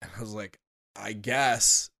 And I was like, I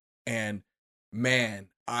guess. And man,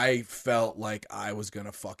 I felt like I was going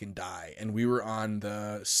to fucking die. And we were on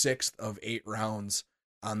the 6th of 8 rounds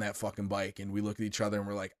on that fucking bike. And we look at each other and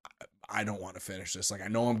we're like, I don't want to finish this. Like, I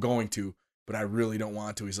know I'm going to, but I really don't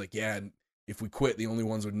want to. He's like, yeah, and if we quit, the only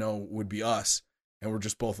ones would be us. And we're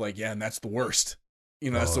just both like, yeah, and that's the worst.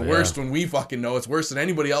 You know, that's the worst when we fucking know. It's worse than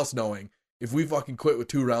anybody else knowing. If we fucking quit with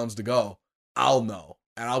 2 rounds to go, I'll know.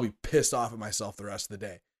 And I'll be pissed off at myself the rest of the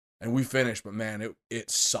day. And we finished, but man,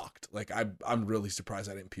 it sucked. Like, I'm really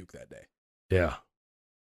surprised I didn't puke that day. Yeah.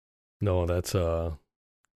 No, that's,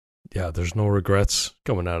 there's no regrets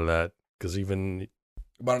coming out of that. Because even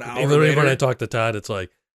about an hour later, even when I talk to Todd, it's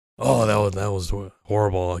like, oh, that was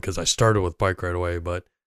horrible because I started with bike right away. But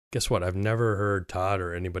guess what? I've never heard Todd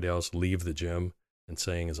or anybody else leave the gym and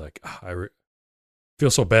saying is like, I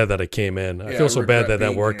feel so bad that I came in. I feel so bad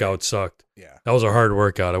that workout sucked. Yeah. That was a hard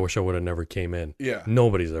workout. I wish I would have never came in. Yeah.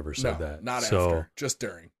 Nobody's ever said that. Not after, just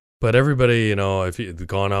during. But everybody, you know, if you've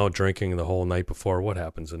gone out drinking the whole night before, what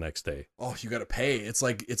happens the next day? Oh, you got to pay. It's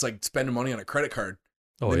like spending money on a credit card.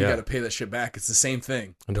 Oh, then yeah. You got to pay that shit back. It's the same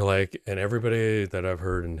thing. And they're like, and everybody that I've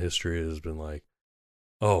heard in history has been like,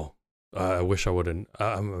 oh, I wish I wouldn't,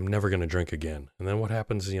 I'm never going to drink again. And then what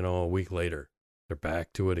happens, you know, a week later? They're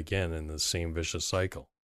back to it again in the same vicious cycle.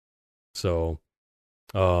 So,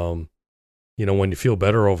 you know, when you feel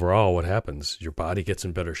better overall, what happens? Your body gets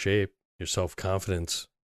in better shape. Your self-confidence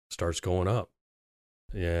starts going up.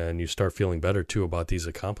 And you start feeling better, too, about these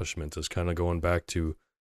accomplishments. It's kind of going back to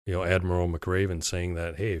Admiral McRaven saying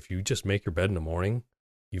that, hey, if you just make your bed in the morning,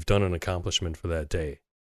 you've done an accomplishment for that day.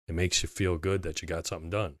 It makes you feel good that you got something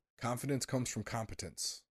done. Confidence comes from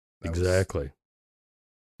competence. Exactly.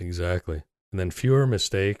 And then fewer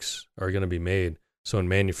mistakes are going to be made. So in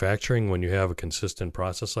manufacturing, when you have a consistent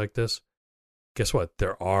process like this, guess what?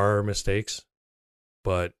 There are mistakes,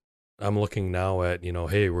 but I'm looking now at,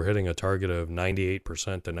 hey, we're hitting a target of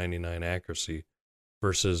 98% to 99 accuracy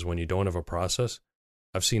versus when you don't have a process.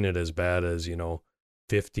 I've seen it as bad as,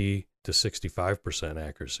 50 to 65%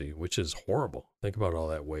 accuracy, which is horrible. Think about all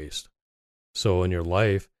that waste. So in your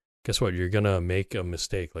life, guess what? You're going to make a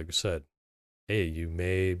mistake. Like you said, hey, you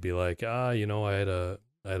may be like, I had a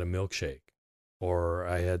milkshake or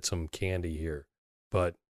I had some candy here.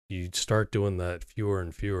 But you start doing that fewer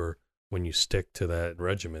and fewer when you stick to that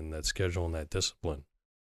regimen, that schedule, and that discipline.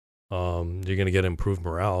 You're going to get improved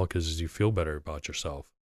morale because you feel better about yourself.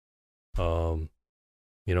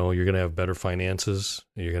 You're going to have better finances.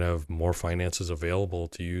 You're going to have more finances available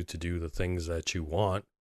to you to do the things that you want.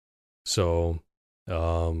 So,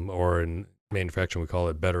 or in manufacturing, we call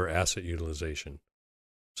it better asset utilization.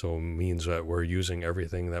 So it means that we're using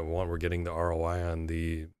everything that we want. We're getting the ROI on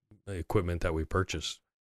the equipment that we purchase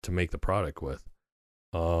to make the product with.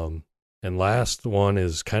 And last one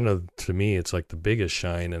is kind of, to me, it's like the biggest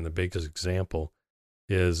shine and the biggest example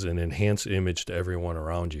is an enhanced image to everyone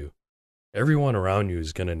around you. Everyone around you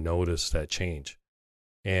is going to notice that change.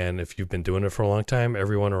 And if you've been doing it for a long time,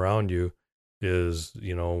 everyone around you is,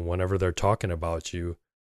 whenever they're talking about you,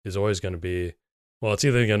 is always going to be, well, it's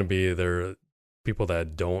either going to be their people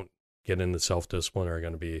that don't get into self-discipline are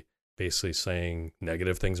going to be basically saying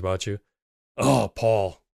negative things about you. Oh,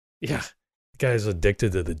 Paul, yeah, the guy's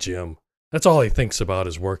addicted to the gym. That's all he thinks about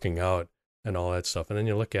is working out and all that stuff. And then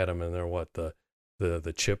you look at him and they're what, the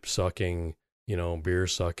chip sucking, beer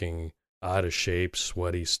sucking, out of shape,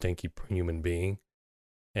 sweaty, stinky human being.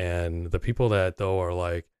 And the people that though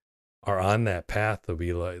are on that path to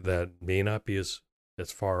be like, that may not be as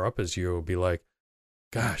far up as you, will be like,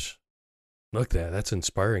 gosh, look, that's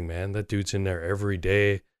inspiring, man. That dude's in there every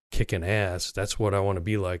day kicking ass. That's what I want to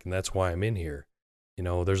be like, and that's why I'm in here.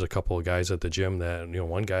 There's a couple of guys at the gym that,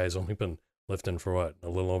 one guy has only been lifting for a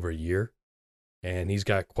little over a year, and he's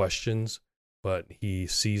got questions, but he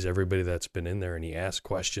sees everybody that's been in there and he asks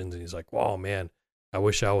questions and he's like, wow, man, I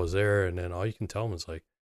wish I was there. And then all you can tell him is like,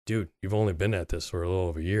 dude, you've only been at this for a little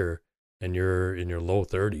over a year and you're in your low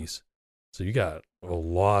 30s. So you got a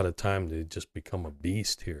lot of time to just become a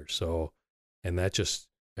beast here. So, and that just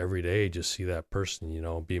every day, just see that person,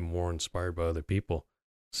 be more inspired by other people.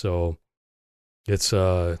 So it's,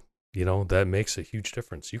 that makes a huge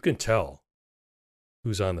difference. You can tell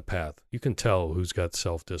who's on the path. You can tell who's got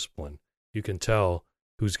self-discipline. You can tell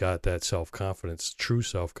who's got that self-confidence, true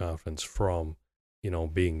self-confidence from,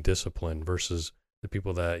 being disciplined versus the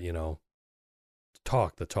people that,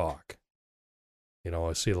 talk the talk.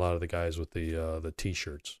 I see a lot of the guys with the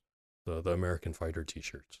T-shirts, the American Fighter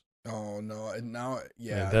T-shirts. Oh, no. And now,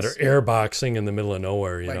 yeah. That are airboxing in the middle of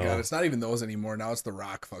nowhere, My God, it's not even those anymore. Now it's the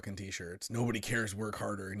Rock fucking T-shirts. Nobody cares, work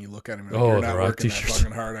harder. And you look at him and you're not working that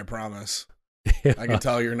fucking hard, I promise. Yeah. I can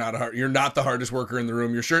tell you're not the hardest worker in the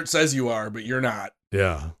room. Your shirt says you are, but you're not.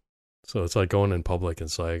 Yeah. So it's like going in public.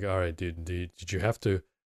 It's like, all right, dude, did you have to,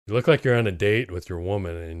 you look like you're on a date with your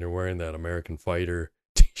woman and you're wearing that American Fighter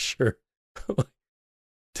T-shirt.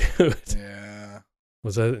 Dude. Yeah.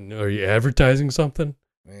 Are you advertising something?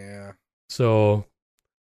 Yeah. So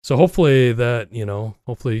hopefully that,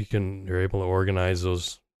 hopefully you're able to organize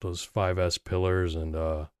those 5S pillars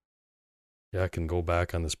and, I can go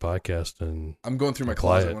back on this podcast and I'm going through my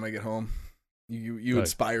closet when I get home. You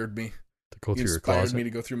inspired me. To go through your closet. You inspired me to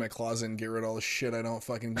go through my closet and get rid of all the shit I don't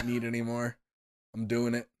fucking need anymore. I'm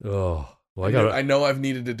doing it. Oh, well, I know I've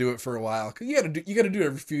needed to do it for a while. Cause you got to do it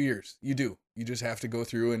every few years. You do. You just have to go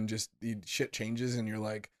through and just the shit changes and you're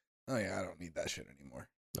like, oh yeah, I don't need that shit anymore.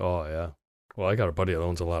 Oh yeah. Well, I got a buddy that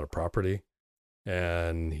owns a lot of property,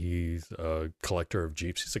 and he's a collector of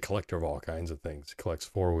Jeeps. He's a collector of all kinds of things. He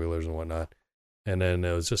collects 4-wheelers and whatnot. And then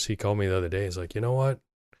it was just, he called me the other day. He's like, you know what?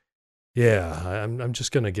 Yeah, I'm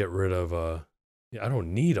just going to get rid of, I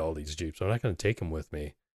don't need all these Jeeps. I'm not going to take them with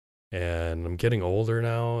me. And I'm getting older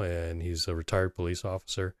now, and he's a retired police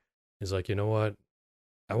officer. He's like, you know what?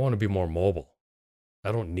 I want to be more mobile.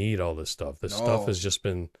 I don't need all this stuff. This stuff has just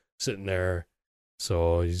been sitting there.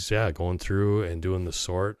 So he's, going through and doing the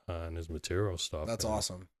sort on his material stuff. That's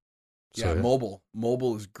awesome. So, yeah,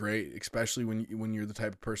 mobile is great, especially when you're the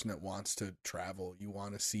type of person that wants to travel. You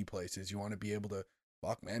want to see places. You want to be able to,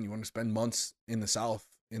 you want to spend months in the South,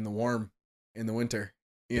 in the warm, in the winter,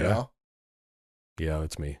 you know? Yeah,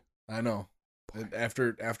 it's me. I know.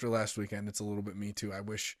 After last weekend, it's a little bit me too. I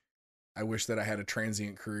wish that I had a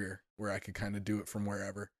transient career where I could kind of do it from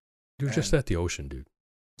wherever. You're just at the ocean, dude.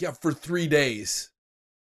 Yeah, for 3 days.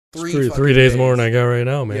 Three fucking days more than I got right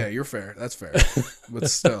now, man. Yeah, you're fair. That's fair. But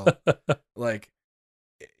still, like,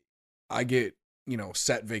 I get,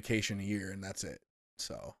 set vacation a year and that's it.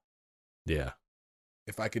 So, yeah.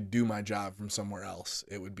 if I could do my job from somewhere else,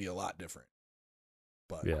 it would be a lot different.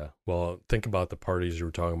 But Yeah. Well, think about the parties you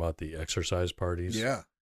were talking about, the exercise parties. yeah.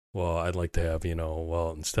 Well, I'd like to have,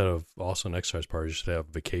 instead of also an exercise party, you should have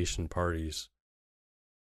vacation parties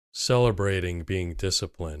celebrating being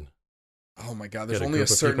disciplined. Oh my God, there's Get a only a group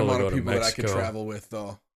of certain people to amount go of to people that I could Mexico. travel with,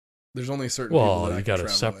 though. There's only a certain people Well, that I you could got to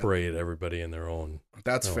travel separate everybody in their own. with.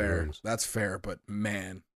 That's No fair. rooms. That's fair, but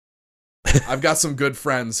man, I've got some good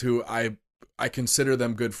friends who I consider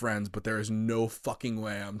them good friends, but there is no fucking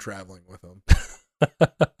way I'm traveling with them.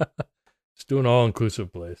 Just do an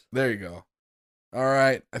all-inclusive place. There you go. All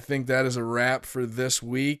right, I think that is a wrap for this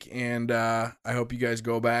week, and I hope you guys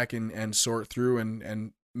go back and sort through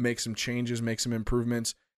and make some changes, make some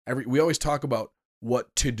improvements. We always talk about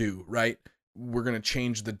what to do, right? We're going to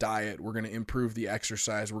change the diet. We're going to improve the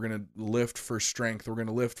exercise. We're going to lift for strength. We're going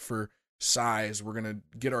to lift for size. We're going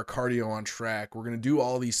to get our cardio on track. We're going to do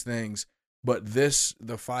all these things. But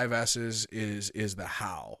the 5 S's is the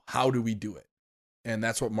how. How do we do it? And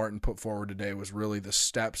that's what Martin put forward today, was really the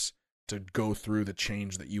steps to go through the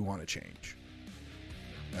change that you want to change.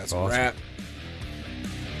 That's Awesome. a wrap.